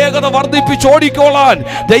 വേഗത വർദ്ധിപ്പിച്ച് ഓടിക്കോളാൻ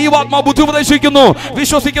ദൈവാത്മാവ് ബുദ്ധി ഉപദേശിക്കുന്നു.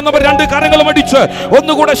 വിശ്വസിക്കുന്നവർ 2 കരങ്ങളും അടിച്ച്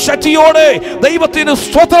ഒന്നുകൂടെ ശക്തിയോടെ ദൈവത്തിന്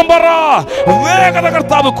സ്തോത്രം പറ. വേഗത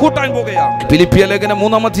കർത്താവ് കൂട്ടാൻ പോകുകയാണ്. ഫിലിപ്പിയ ലേഖനം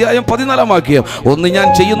 3-ാം അധ്യായം 14-ാം വാക്യം. ഒന്ന് ഞാൻ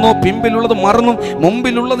ചെയ്യുന്നു, പിമ്പിലുള്ളത് മറന്നും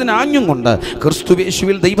മുമ്പിലുള്ളതിന് ആഞ്ഞും കൊണ്ട്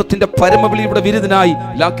ക്രിസ്തുയേശുവിൽ ദൈവത്തിന്റെ പരമവിളിയുടെ വിരുദ്ധനായി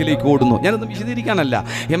ലാക്കിലേക്ക് ഓടുന്നു. ഞാനൊന്നും വിശദീകരിക്കാനല്ല,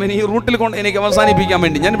 ഈ റൂട്ടിൽ കൊണ്ട് എനിക്ക് അവസാനിപ്പിക്കാൻ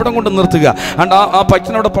വേണ്ടി ഞാൻ ഇവിടെ കൊണ്ട് നിർത്തുക. ആ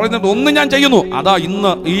പച്ചനോട് പറയുന്നത് ഒന്ന് ഞാൻ ചെയ്യുന്നു. അതാ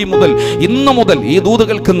ഇന്ന് മുതൽ ഈ ദൂത്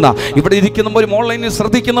കേൾക്കുന്ന ഇവിടെ ഇരിക്കുന്നവരും ഓൺലൈനിൽ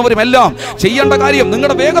ശ്രദ്ധിക്കുന്നവരും എല്ലാം ചെയ്യേണ്ട കാര്യം.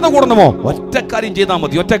 നിങ്ങളുടെ വേഗത കൂടണമോ? ഒറ്റ കാര്യം ചെയ്താൽ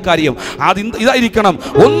മതി. ഒറ്റ കാര്യം ഇതായിരിക്കണം.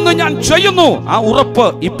 ഒന്ന് ഞാൻ ചെയ്യുന്നു. ആ ഉറപ്പ്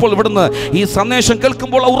ഇപ്പോൾ ഇവിടുന്ന് ഈ സന്ദേശം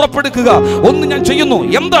കേൾക്കുമ്പോൾ ഉറപ്പെടുക്കുക. ഒന്ന് ഞാൻ ചെയ്യുന്നു.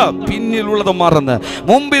 എന്താ? പിന്നിലുള്ളത് മറന്ന്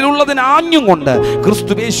മുമ്പിലുള്ളതിന് ആഞ്ഞും കൊണ്ട്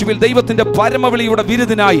ക്രിസ്തുയേശുവിൽ ദൈവത്തിന്റെ പരമവിളിയുടെ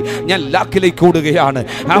വിരുദ്ധനായി ഞാൻ ലാക്കിലേക്ക് ഓടുകയാണ്.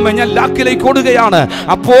 ഞാൻ ലാക്കിലേക്ക് ഓടുകയാണ്.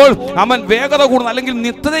 അപ്പോൾ വേഗത കൂടുന്ന അല്ലെങ്കിൽ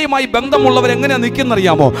നിത്യതയുമായി ബന്ധമുള്ളവർ എങ്ങനെയാ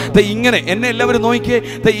നിൽക്കുന്നറിയാമോ? ഇങ്ങനെ എന്നെ എല്ലാവരും നോക്കിയേ.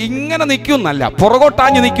 ഇങ്ങനെ നിൽക്കുന്നല്ല,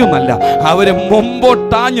 പുറകോട്ടാഞ്ഞ് നിൽക്കുന്നല്ല, അവര്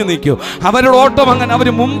മുമ്പോട്ടാഞ്ഞു നിൽക്കും. അവരുടെ ഓട്ടം അങ്ങനെ,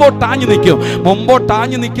 അവര് മുമ്പോട്ടാഞ്ഞു നിൽക്കും.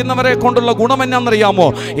 മുമ്പോട്ടാഞ്ഞു നിൽക്കുന്നവരെ കൊണ്ടുള്ള ഗുണം എന്നാന്നറിയാമോ?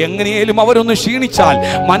 എങ്ങനെയാലും അവരൊന്ന് ക്ഷീണിച്ചാൽ,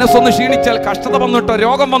 മനസ്സൊന്ന് ക്ഷീണിച്ചാൽ, കഷ്ടത വന്നിട്ടോ,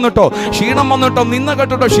 രോഗം വന്നിട്ടോ, ക്ഷീണം വന്നിട്ടോ, നിന്ന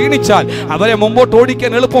കേട്ടിട്ടോ ക്ഷീണിച്ചാൽ അവരെ മുമ്പോട്ട്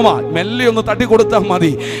ഓടിക്കാൻ എളുപ്പമാണ്. മെല്ലെ ഒന്ന് തട്ടിക്കൊടുത്താൽ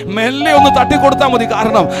മതി.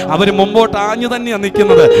 കാരണം അവര് മുമ്പോട്ടാഞ്ഞു തന്നെയാണ്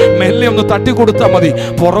നിൽക്കുന്നത്. മെല്ലെ ഒന്ന് തട്ടിക്കൊടുത്താൽ മതി.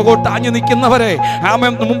 പുറകോട്ട് ആഞ്ഞു നിൽക്കുന്നവരെ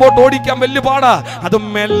ആമേൻ മുമ്പോട്ട് ഓടിക്കാൻ വലിയ പാടാ. അത്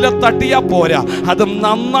മെല്ലെ തട്ടിയാ പോരാ, അത്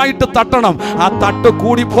നന്നായിട്ട് തട്ടണം. ആ തട്ട്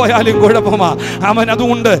കൂടിപ്പോയാലും കുഴപ്പമാ. ആമേൻ.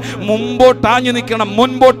 അതുകൊണ്ട് മുമ്പോട്ടാഞ്ഞു നിൽക്കണം,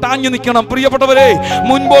 മുൻപോട്ടാഞ്ഞു നിൽക്കണം. പ്രിയപ്പെട്ടവരെ,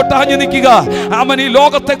 മുൻപോട്ടാഞ്ഞു നിൽക്കുക. ആമേൻ. ഈ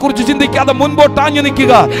ലോകത്തെ കുറിച്ച് ചിന്തിക്കാതെ മുൻപോട്ടാഞ്ഞു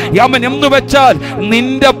നിൽക്കുക. ആമേൻ. എന്ന് വെച്ചാൽ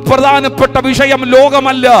നിന്റെ പ്രധാനപ്പെട്ട വിഷയം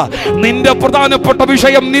ലോകമല്ല, നിന്റെ പ്രധാനപ്പെട്ട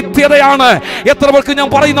വിഷയം നിത്യതയാണ്. എത്ര പേർക്ക് ഞാൻ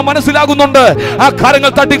പറയുന്ന മനസ്സിലാകുന്നുണ്ട്? ആ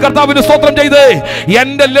കാര്യങ്ങൾ തട്ടി കർത്താവിന് സ്തോത്രം ചെയ്തേ.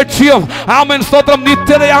 എന്റെ ലക്ഷ്യം ആമേൻ സ്തോത്രം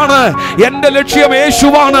നിത്യതയാണ്. എന്റെ ലക്ഷ്യം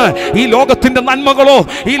യേശുവാണ്. ഈ ലോകത്തിന്റെ നന്മകളോ,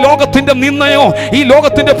 ഈ ലോകത്തിന്റെ നിന്ദയോ, ഈ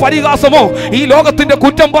ലോകത്തിന്റെ പരിഹാസമോ, ഈ ലോകത്തിന്റെ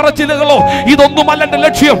കുറ്റം പറച്ചിലുകളോ ഇതൊന്നുമല്ല എന്റെ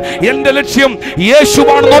ലക്ഷ്യം. എന്റെ ലക്ഷ്യം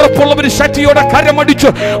യേശുവാണെന്ന് ഉറപ്പുള്ളവർ ശക്തിയോടെ കരമടിച്ച്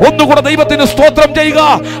ഒന്നുകൂടെ ദൈവത്തിന് സ്തോത്രം ചെയ്യുക.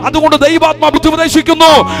 അതുകൊണ്ട് ദൈവാത്മാവ്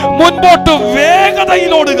ഉപദേശിക്കുന്നു, മുൻപോട്ട്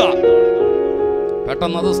വേഗതയിലോടുക.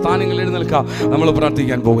 പെട്ടെന്ന് അത് സ്ഥാനങ്ങളിൽ എഴുന്നേൽക്കാം. നമ്മൾ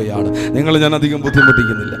പ്രാർത്ഥിക്കാൻ പോവുകയാണ്. നിങ്ങളെ ഞാൻ അധികം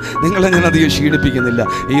ബുദ്ധിമുട്ടിക്കുന്നില്ല, നിങ്ങളെ ഞാൻ അധികം ക്ഷീണിപ്പിക്കുന്നില്ല.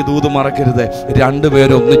 ഈ ദൂത് മറക്കരുത്.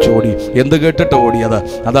 രണ്ടുപേരും ഒന്നിച്ചോടി. എന്ത് കേട്ടിട്ട് ഓടിയത്?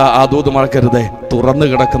 അതാ ആ ദൂത് മറക്കരുതേ. തുറന്നു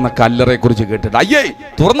കിടക്കുന്ന കല്ലറയെ കുറിച്ച് കേട്ടിട്ട്. അയ്യേ,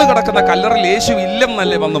 തുറന്നു കിടക്കുന്ന കല്ലറയിൽ യേശു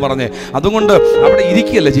ഇല്ലെന്നല്ലേ വന്ന് പറഞ്ഞേ? അതുകൊണ്ട് അവിടെ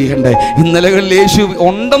ഇരിക്കുകയല്ലേ ചെയ്യണ്ടേ? ഇന്നലകളിൽ യേശു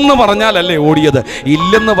ഉണ്ടെന്ന് പറഞ്ഞാലല്ലേ ഓടിയത്?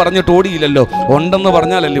 ഇല്ലെന്ന് പറഞ്ഞിട്ട് ഓടിയില്ലല്ലോ, ഉണ്ടെന്ന്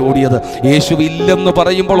പറഞ്ഞാലല്ലേ ഓടിയത്. യേശു ഇല്ലെന്ന്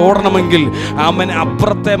പറയുമ്പോൾ ഓടണമെങ്കിൽ ആമൻ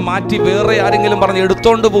അപ്പുറത്തെ മാറ്റി വേറെ ആരെങ്കിലും പറഞ്ഞ്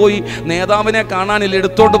എടുത്തോണ്ട് പോയി. നേതാവിനെ കാണാനില്ല,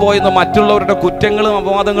 എടുത്തോണ്ട് പോയെന്ന് മറ്റുള്ളവരുടെ കുറ്റങ്ങളും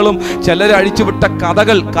അപവാദങ്ങളും ചിലർ അഴിച്ചുവിട്ട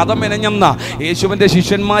കഥ മെനഞ്ഞെന്ന യേശുവിൻ്റെ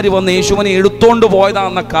ശിഷ്യന്മാർ വന്ന് യേശുവിനെ എടുത്തോണ്ട്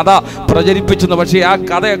പോയതാണെന്ന കഥ പ്രചരിപ്പിച്ചെന്ന്. പക്ഷേ ആ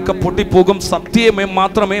കഥയൊക്കെ പൊട്ടിപ്പോകും. സത്യമേ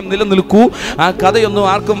മാത്രമേ നിലനിൽക്കൂ. ആ കഥയൊന്നും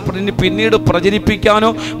ആർക്കും പിന്നീട് പ്രചരിപ്പിക്കാനോ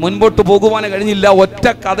മുൻപോട്ട് പോകുവാനോ കഴിഞ്ഞില്ല. ഒറ്റ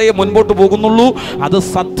കഥയെ മുൻപോട്ട് പോകുന്നുള്ളൂ, അത്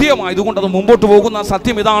സത്യമായതുകൊണ്ട് അത് മുമ്പോട്ട് പോകുന്ന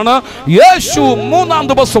സത്യം ഇതാണ്: യേശു മൂന്നാം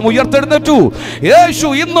ദിവസം ഉയർത്തെഴുന്നേറ്റു. യേശു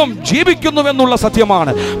ഇന്നും ജീവിക്കുന്നുവെന്നുള്ള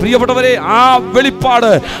സത്യമാണ്. പ്രിയപ്പെട്ടവരെ, ആ വെളിപ്പാട്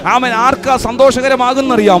ആമൻ ആർക്കാ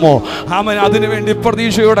സന്തോഷകരമാകുന്നറിയാമോ? ആമൻ അതിനുവേണ്ടി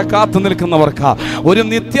പ്രതീക്ഷയോടെ കാത്തു നിൽക്കുന്നവർക്കാ. ഒരു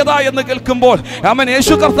നിത്യത എന്ന് കേൾക്കുമ്പോൾ ആമൻ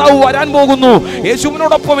യേശു കർത്താവ് വരാൻ പോകുന്നു,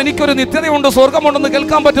 യേശുവിനോടൊപ്പം എനിക്കൊരു നിത്യതയുണ്ട്, സ്വർഗമുണ്ടെന്ന്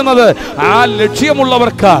കേൾക്കാൻ പറ്റുന്നത് ആ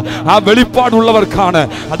ലക്ഷ്യമുള്ളവർക്ക്, ആ വെളിപ്പാടുള്ളവർക്കാണ്.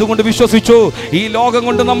 അതുകൊണ്ട് വിശ്വസിച്ചു, ഈ ലോകം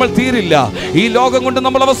കൊണ്ട് നമ്മൾ തീരില്ല, ഈ ലോകം കൊണ്ട്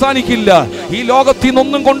നമ്മൾ അവസാനിക്കില്ല, ഈ ലോകത്തിൽ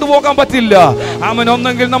നിന്നൊന്നും കൊണ്ടുപോകാൻ പറ്റില്ല. ആമൻ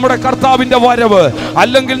ഒന്നെങ്കിൽ നമ്മുടെ കർത്താവിന്റെ വരവ്,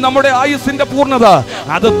 അല്ലെങ്കിൽ നമ്മുടെ ആയുസിന്റെ പൂർണ്ണത.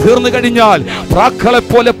 അത് തീർന്നു കഴിഞ്ഞാൽ പ്രാക്കളെ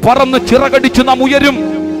പോലെ പറന്ന് ചിറകടിച്ച് നാം ഉയരും.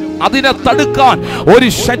 അതിനെ തടുക്കാൻ ഒരു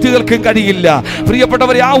ശക്തികൾക്കും കഴിയില്ല.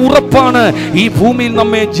 പ്രിയപ്പെട്ടവരെ, ആ ഉറപ്പാണ് ഈ ഭൂമിയിൽ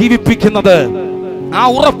നമ്മെ ജീവിപ്പിക്കുന്നത്. ആ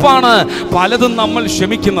ഉറപ്പാണ് പലതും നമ്മൾ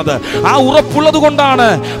ക്ഷമിക്കുന്നത്. ആ ഉറപ്പുള്ളത് കൊണ്ടാണ്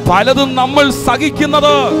പലതും നമ്മൾ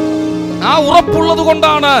സഹിക്കുന്നത്. ആ ഉറപ്പുള്ളത്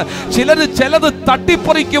കൊണ്ടാണ് ചിലത്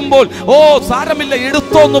തട്ടിപ്പറിക്കുമ്പോൾ ഓ സാരമില്ല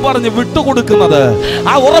എടുത്തോ എന്ന് പറഞ്ഞ് വിട്ടുകൊടുക്കുന്നത്.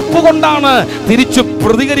 ആ ഉറപ്പ് കൊണ്ടാണ് തിരിച്ചു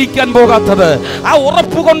പ്രതികരിക്കാൻ പോകാത്തത്. ആ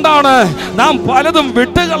ഉറപ്പ് കൊണ്ടാണ് നാം പലതും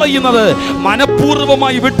വിട്ടുകളയുന്നത്,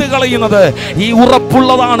 മനഃപൂർവ്വമായി വിട്ടുകളയുന്നത്. ഈ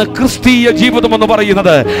ഉറപ്പുള്ളതാണ് ക്രിസ്തീയ ജീവിതം എന്ന്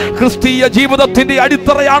പറയുന്നത്. ക്രിസ്തീയ ജീവിതത്തിന്റെ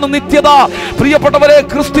അടിത്തറയാണ് നിത്യത. പ്രിയപ്പെട്ടവരെ,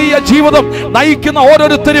 ക്രിസ്തീയ ജീവിതം നയിക്കുന്ന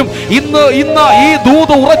ഓരോരുത്തരും ഇന്ന് ഈ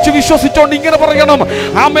ദൂത് ഉറച്ചു വിശ്വസിച്ചുകൊണ്ട് ഇങ്ങനെ പറയണം: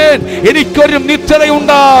 ആമേൻ, എനിക്കൊരു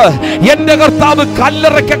നിത്യതയുണ്ട്. എന്റെ കർത്താവ്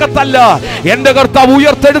കല്ലറയ്ക്കകത്തല്ല, എന്റെ കർത്താവ്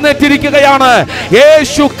ഉയർത്തെഴുന്നേറ്റിരിക്കുകയാണ്.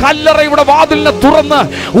 യേശു കല്ലറയുടെ വാതിലിനെ തുറന്ന്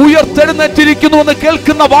ഉയർത്തെഴുന്നേറ്റിരിക്കുന്നു എന്ന്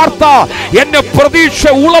കേൾക്കുന്ന വാർത്ത എന്നെ പ്രതീക്ഷ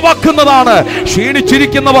ഉളവാക്കുന്നതാണ്.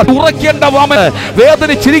 ക്ഷീണിച്ചിരിക്കുന്നവർ ഉറക്കേണ്ട,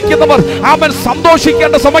 വേദനിച്ചിരിക്കുന്നവർ അവൻ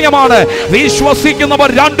സന്തോഷിക്കേണ്ട സമയമാണ്. വിശ്വസിക്കുന്നവർ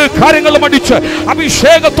രണ്ട് കാര്യങ്ങളും അടിച്ച്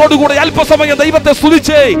അഭിഷേകത്തോടുകൂടെ അല്പസമയം ദൈവത്തെ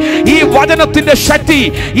സ്തുതിച്ചേ. ഈ വചനത്തിന്റെ ശക്തി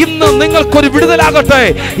ഇന്ന് നിങ്ങൾക്കൊരു വിടുതലാകട്ടെ.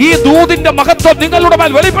 ഈ ദൂതിന്റെ മഹത്വം നിങ്ങളുടെ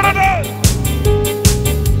മേൽ വെളിപ്പെടട്ടെ.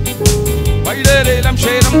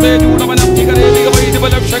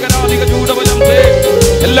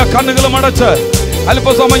 എല്ലാ കണ്ണുകളും അടച്ച്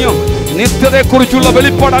അല്പസമയം നിത്യതയെ കുറിച്ചുള്ള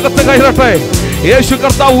വെളിപ്പാട് അകത്ത് കയറട്ടെ. യേശു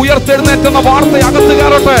കർത്താവ് ഉയർത്തെഴുന്നേറ്റെന്ന വാർത്ത അകത്ത്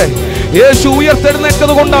കയറട്ടെ. യേശു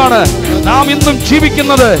ഉയർത്തെഴുന്നേറ്റത് കൊണ്ടാണ് നാം ഇന്നും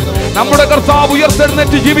ജീവിക്കുന്നത്. നമ്മുടെ കർത്താവ്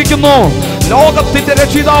ഉയർത്തെഴുന്നേറ്റ് ജീവിക്കുന്നു. ലോകത്തിന്റെ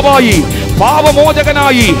രക്ഷിതാവായി,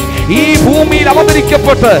 പാപമോചകനായി ഈ ഭൂമിയിൽ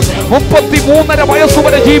അവതരിക്കപ്പെട്ട് 33.5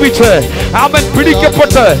 വയസ്സുവരെ ജീവിച്ച് അവൻ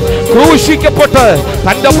പിടിക്കപ്പെട്ട് ക്രൂശിക്കപ്പെട്ട്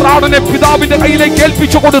തന്റെ പ്രാണനെ പിതാവിന്റെ കയ്യിലേക്ക്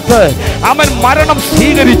ഏൽപ്പിച്ചു കൊടുത്ത് അവൻ മരണം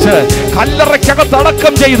സ്വീകരിച്ച് കല്ലറയ്ക്കകത്ത്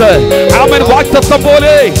അടക്കം ചെയ്ത് അവൻ വാഗ്ദത്തം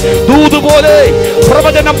പോലെ, ദൂത് പോലെ,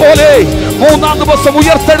 പ്രവചനം പോലെ മൂന്നാം ദിവസം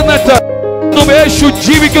ഉയർത്തെഴുന്നേറ്റ് യേശു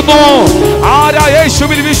ജീവിക്കുന്നു. ആരാ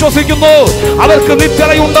യേശുവിൽ വിശ്വസിക്കുന്നു അവർക്ക്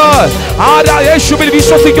നിത്യതയുണ്ട്. ആരാ യേശുവിൽ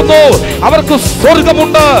വിശ്വസിക്കുന്നു അവർക്ക്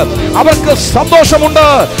സ്വർഗമുണ്ട്, അവർക്ക് സന്തോഷമുണ്ട്,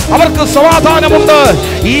 അവർക്ക് സമാധാനമുണ്ട്.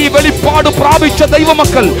 ഈ വെളിപ്പാട് പ്രാപിച്ച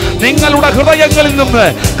ദൈവമക്കൾ നിങ്ങളുടെ ഹൃദയങ്ങളിൽ നിന്ന്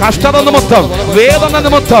കഷ്ടത നിമിത്തം, വേദന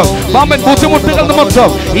നിമിത്തം, ബുദ്ധിമുട്ടുകൾ നിമിത്തം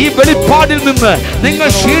ഈ വെളിപ്പാടിൽ നിന്ന് നിങ്ങൾ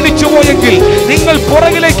ക്ഷീണിച്ചു പോയെങ്കിൽ, നിങ്ങൾ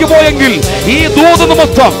പുറകിലേക്ക് പോയെങ്കിൽ ഈ ദൂത്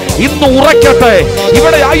നിമിത്തം ഇന്ന് ഉറക്കട്ടെ.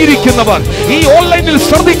 ഇവിടെ ആയിരിക്കുന്നവർ, ഈ ഓൺലൈനിൽ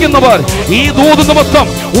ശ്രദ്ധിക്കുന്നവർ, ഈ ദൂത് നിമിത്തം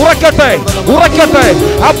ഉറക്കട്ടെ, ഉറക്കട്ടെ.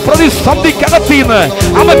 ആ പ്രതിസന്ധിക്കകത്തിന്ന്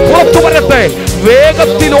അവൻ പുറത്തു വരട്ടെ.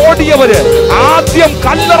 വേഗത്തിൽ ഓടിയവര് ആദ്യം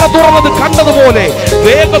കല്ലറ തുറന്നത് കണ്ടതുപോലെ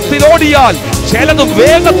വേഗത്തിൽ ഓടിയാൽ ചിലത്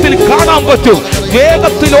വേഗത്തിൽ കാണാൻ പറ്റും.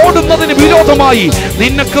 വേഗത്തിൽ ഓടുന്നതിന് വിരോധമായി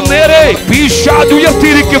നിനക്ക് നേരെ പിശാച്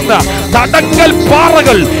ഉയർത്തിയിരിക്കുന്ന തടങ്കൽ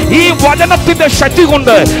പാറകൾ ഈ വചനത്തിന്റെ ശക്തി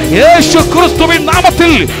കൊണ്ട് യേശു ക്രിസ്തുവിൻ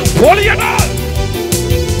നാമത്തിൽ പൊളിയണം.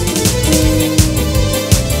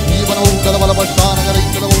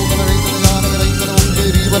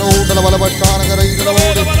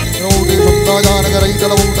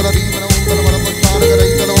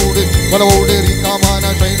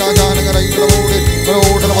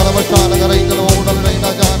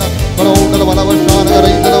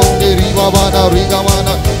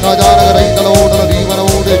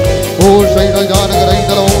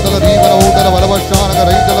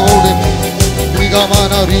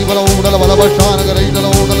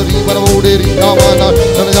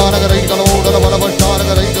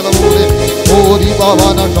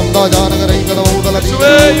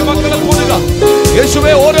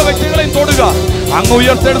 യേശുവേ, ഓരോ വ്യക്തികളെയും തൊടുക. അങ്ങ്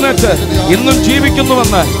ഉയർത്തെഴുന്നേറ്റ് ഇന്നും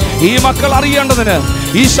ജീവിക്കുന്നുവെന്ന് ഈ മക്കൾ അറിയേണ്ടതിന്,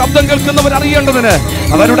 ഈ ശബ്ദം കേൾക്കുന്നവർ അറിയേണ്ടതിന്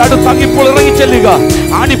അവരുടെ അടുത്ത് അങ്ങിപ്പോൾ ഇറങ്ങിച്ചെല്ലുക.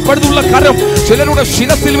 ആണിപ്പഴുതുള്ള കരം ചിലരുടെ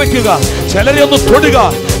ശിരസിൽ വെക്കുക, ചിലരെ ഒന്ന് തൊടുക,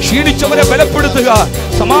 ക്ഷീണിച്ചവരെ ബലപ്പെടുത്തുക,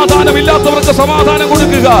 സമാധാനമില്ലാത്തവർക്ക് സമാധാനം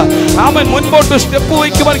കൊടുക്കുക. അവൻ മുൻപോട്ട് സ്റ്റെപ്പ്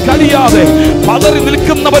വയ്ക്കുവാൻ കഴിയാതെ പതറി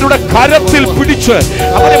നിൽക്കുന്നവരുടെ കരത്തിൽ പിടിച്ച്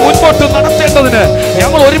അവരെ മുൻപോട്ട് നടത്തേണ്ടതിന്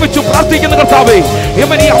ഞങ്ങൾ ഒരുമിച്ച് പ്രാർത്ഥിക്കുന്ന കർത്താവേ,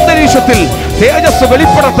 ഇവൻ ഈ അന്തരീക്ഷത്തിൽ തേജസ്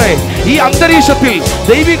വെളിപ്പെടട്ടെ, ഈ അന്തരീക്ഷത്തിൽ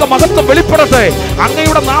ദൈവിക മഹത്വം വെളിപ്പെടട്ടെ.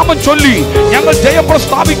 അങ്ങയുടെ നാമം ചൊല്ലി ഞങ്ങൾ ജയം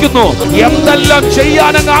പ്രസ്താവിക്കുന്നു. എന്തെല്ലാം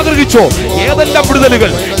ചെയ്യാൻ അങ്ങ് ആഗ്രഹിച്ചോ, ഏതെല്ലാം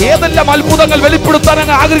വിടുതലുകൾ, ഏതെല്ലാം അത്ഭുതങ്ങൾ വെളിപ്പെടുത്താൻ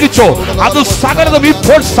അങ്ങ് ആഗ്രഹിച്ചോ, അത് സകലതും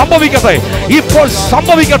ഇപ്പോൾ സംഭവിക്കട്ടെ, ഇപ്പോൾ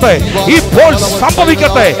സംഭവിക്കട്ടെ, ഇപ്പോൾ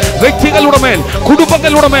സംഭവിക്കട്ടെ. വ്യക്തികളുടെ മേൽ,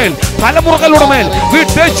 കുടുംബങ്ങളുടെ മേൽ, തലമുറകളുടെ മേൽ,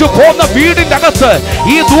 വിട്ടേച്ചു പോകുന്ന വീടിന്റെ അകത്ത്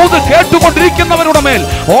ഈ ദൂത് കേട്ടുകൊണ്ടിരിക്കുന്നവരുടെ മേൽ,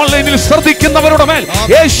 ഓൺലൈനിൽ ശ്രദ്ധിക്കുന്നവരുടെ മേൽ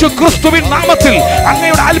യേശു ക്രിസ്തുവിൻ നാമത്തിൽ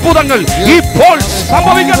അങ്ങയുടെ അത്ഭുതങ്ങൾ ഇപ്പോൾ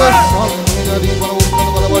സംഭവിക്കട്ടെ.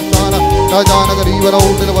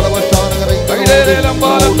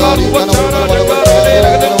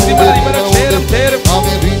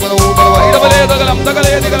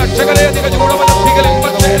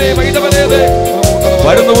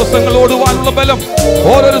 വരും ദിവസങ്ങൾ ഓടുവാനുള്ള ബലം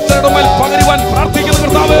ഓരോരുത്തരുടെ മേൽ പകരുവാൻ പ്രാർത്ഥിക്കുന്ന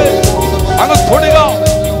കർത്താവേ, അങ്ങ് തൊടുക.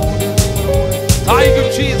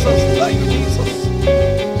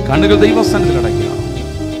 കണ്ണുകൾ ദൈവസ്ഥാനത്തിൽ അടയ്ക്കുക.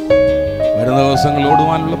 വരുന്ന ദിവസങ്ങൾ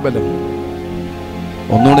ഓടുവാനുള്ള ബലം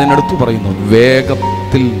ഒന്നുകൂടെ എന്നെടുത്ത് പറയുന്നു,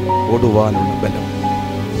 വേഗത്തിൽ ഓടുവാനുള്ള ബലം.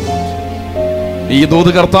 ഈ ദൂത്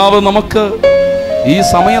കർത്താവ് നമുക്ക് ഈ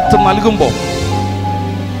സമയത്ത് നൽകുമ്പോൾ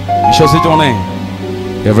വിശ്വസിച്ചോണേ,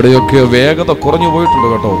 എവിടെയൊക്കെ വേഗത കുറഞ്ഞു പോയിട്ടുണ്ട്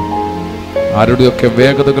കേട്ടോ. ആരുടെയൊക്കെ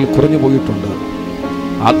വേഗതകൾ കുറഞ്ഞു പോയിട്ടുണ്ട്.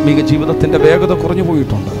 ആത്മീക ജീവിതത്തിന്റെ വേഗത കുറഞ്ഞു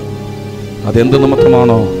പോയിട്ടുണ്ട്. അതെന്ത്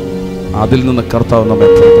നിമിത്തമാണോ അതിൽ നിന്ന് കർത്താവ് നമ്മെ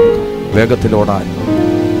വേഗത്തിലോടാൻ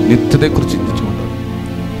നിത്യതയെക്കുറിച്ച് ചിന്തിച്ചുകൊണ്ട്.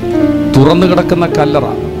 തുറന്നു കിടക്കുന്ന കല്ലറ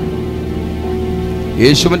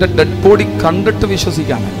യേശുവിന്റെ ഡെഡ് ബോഡി കണ്ടിട്ട്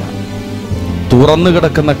വിശ്വസിക്കാനല്ല, തുറന്നു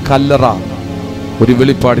കിടക്കുന്ന കല്ലറ ഒരു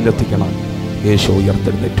വെളിപ്പാടിലെത്തിക്കണം. യേശു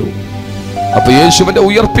ഉയർത്തെഴുന്നേറ്റു. അപ്പൊ യേശുവിന്റെ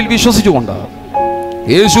ഉയർപ്പിൽ വിശ്വസിച്ചുകൊണ്ട്,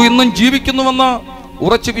 യേശു ഇന്നും ജീവിക്കുന്നുവെന്ന്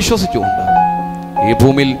ഉറച്ചു വിശ്വസിച്ചുകൊണ്ട് ഈ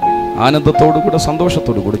ഭൂമിയിൽ ആനന്ദത്തോടുകൂടെ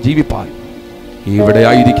സന്തോഷത്തോടുകൂടെ ജീവിപ്പാൻ ഇവിടെ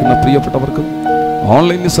ആയിരിക്കുന്ന പ്രിയപ്പെട്ടവർക്കും,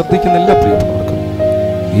 ഓൺലൈനിൽ ശ്രദ്ധിക്കുന്ന എല്ലാ പ്രിയപ്പെട്ടവർക്കും,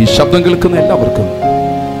 ഈ ശബ്ദം കേൾക്കുന്ന എല്ലാവർക്കും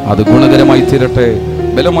അത് ഗുണകരമായി തീരട്ടെ,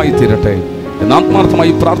 ബലമായി തീരട്ടെ എന്ന്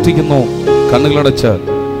ആത്മാർത്ഥമായി പ്രാർത്ഥിക്കുന്നു. കണ്ണുകളടച്ച്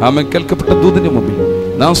ആമേൻ കേൾക്കപ്പെട്ട ദൂതിന്റെ മുമ്പിൽ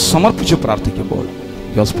നാം സമർപ്പിച്ച് പ്രാർത്ഥിക്കുമ്പോൾ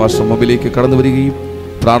ജോസ് പാസ്റ്റർ മുമ്പിലേക്ക് കടന്നു വരികയും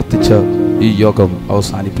പ്രാർത്ഥിച്ച് ഈ യോഗം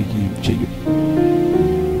അവസാനിപ്പിക്കുകയും ചെയ്യും.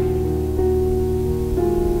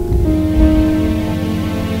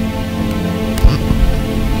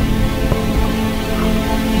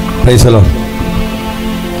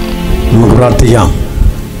 നമുക്ക് പ്രാർത്ഥിക്കാം.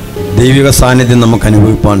 ദൈവിക സാന്നിധ്യം നമുക്ക്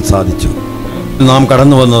അനുഭവിപ്പാൻ സാധിച്ചു. നാം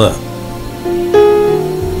കടന്നു വന്നത്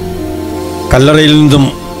കല്ലറയിൽ നിന്നും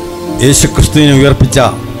യേശുക്രിസ്തുവിനെ ഉയർപ്പിച്ച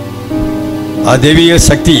ആ ദൈവിക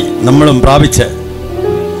ശക്തി നമ്മളും പ്രാപിച്ച്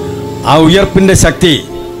ആ ഉയർപ്പിൻ്റെ ശക്തി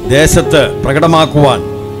ദേശത്ത് പ്രകടമാക്കുവാൻ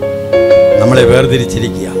നമ്മളെ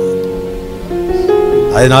വേർതിരിച്ചിരിക്കുക.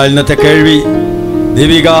 അതിനാൽ ഇന്നത്തെ കേൾവി,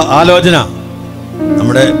 ദൈവിക ആലോചന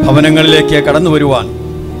നമ്മുടെ ഭവനങ്ങളിലേക്ക് കടന്നു വരുവാൻ,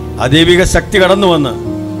 ആ ദൈവിക ശക്തി കടന്നു വന്ന്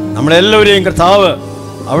നമ്മളെല്ലാവരെയും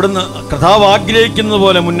കർത്താവ് ആഗ്രഹിക്കുന്നത്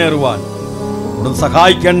പോലെ മുന്നേറുവാൻ അവിടുന്ന്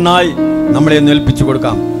സഹായിക്കാനായി നമ്മളെ ഒന്ന് ഏൽപ്പിച്ചു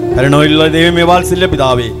കൊടുക്കാം. കരുണയുള്ള ദൈവമേ, വാത്സല്യ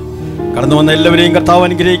പിതാവേ, കടന്നു വന്ന എല്ലാവരെയും കർത്താവ്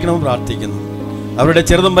അനുഗ്രഹിക്കണമെന്ന് പ്രാർത്ഥിക്കുന്നു. അവരുടെ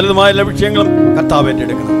ചെറുതും വലുതുമായ എല്ലാ വിഷയങ്ങളും കർത്താവ്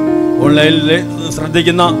ഏറ്റെടുക്കണം. ഓൺലൈനിൽ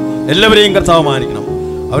ശ്രദ്ധിക്കുന്ന എല്ലാവരെയും കർത്താവ് മാനിക്കണം.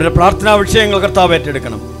 അവരുടെ പ്രാർത്ഥനാ വിഷയങ്ങൾ കർത്താവ്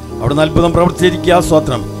ഏറ്റെടുക്കണം. അവിടുന്ന് അത്ഭുതം പ്രവർത്തിച്ചിരിക്കുക.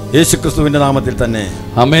 സ്തോത്രം, യേശുക്രിസ്തുവിന്റെ നാമത്തിൽ തന്നെ,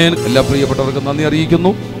 ആമേൻ. എല്ലാ പ്രിയപ്പെട്ടവർക്കും നന്ദി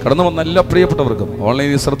അറിയിക്കുന്നു. കടന്നു വന്ന എല്ലാ പ്രിയപ്പെട്ടവർക്കും,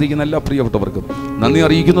 ഓൺലൈനിൽ ശ്രദ്ധിക്കുന്ന എല്ലാ പ്രിയപ്പെട്ടവർക്കും നന്ദി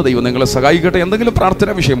അറിയിക്കുന്നു. ദൈവം നിങ്ങളെ സഹായിക്കട്ടെ. എന്തെങ്കിലും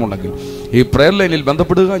പ്രാർത്ഥനാ വിഷയമുണ്ടെങ്കിൽ ഈ പ്രയർ ലൈനിൽ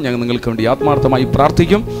ബന്ധപ്പെടുക. ഞങ്ങൾ നിങ്ങൾക്ക് വേണ്ടി ആത്മാർത്ഥമായി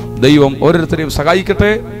പ്രാർത്ഥിക്കും. ദൈവം ഓരോരുത്തരെയും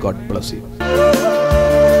സഹായിക്കട്ടെ. God bless you.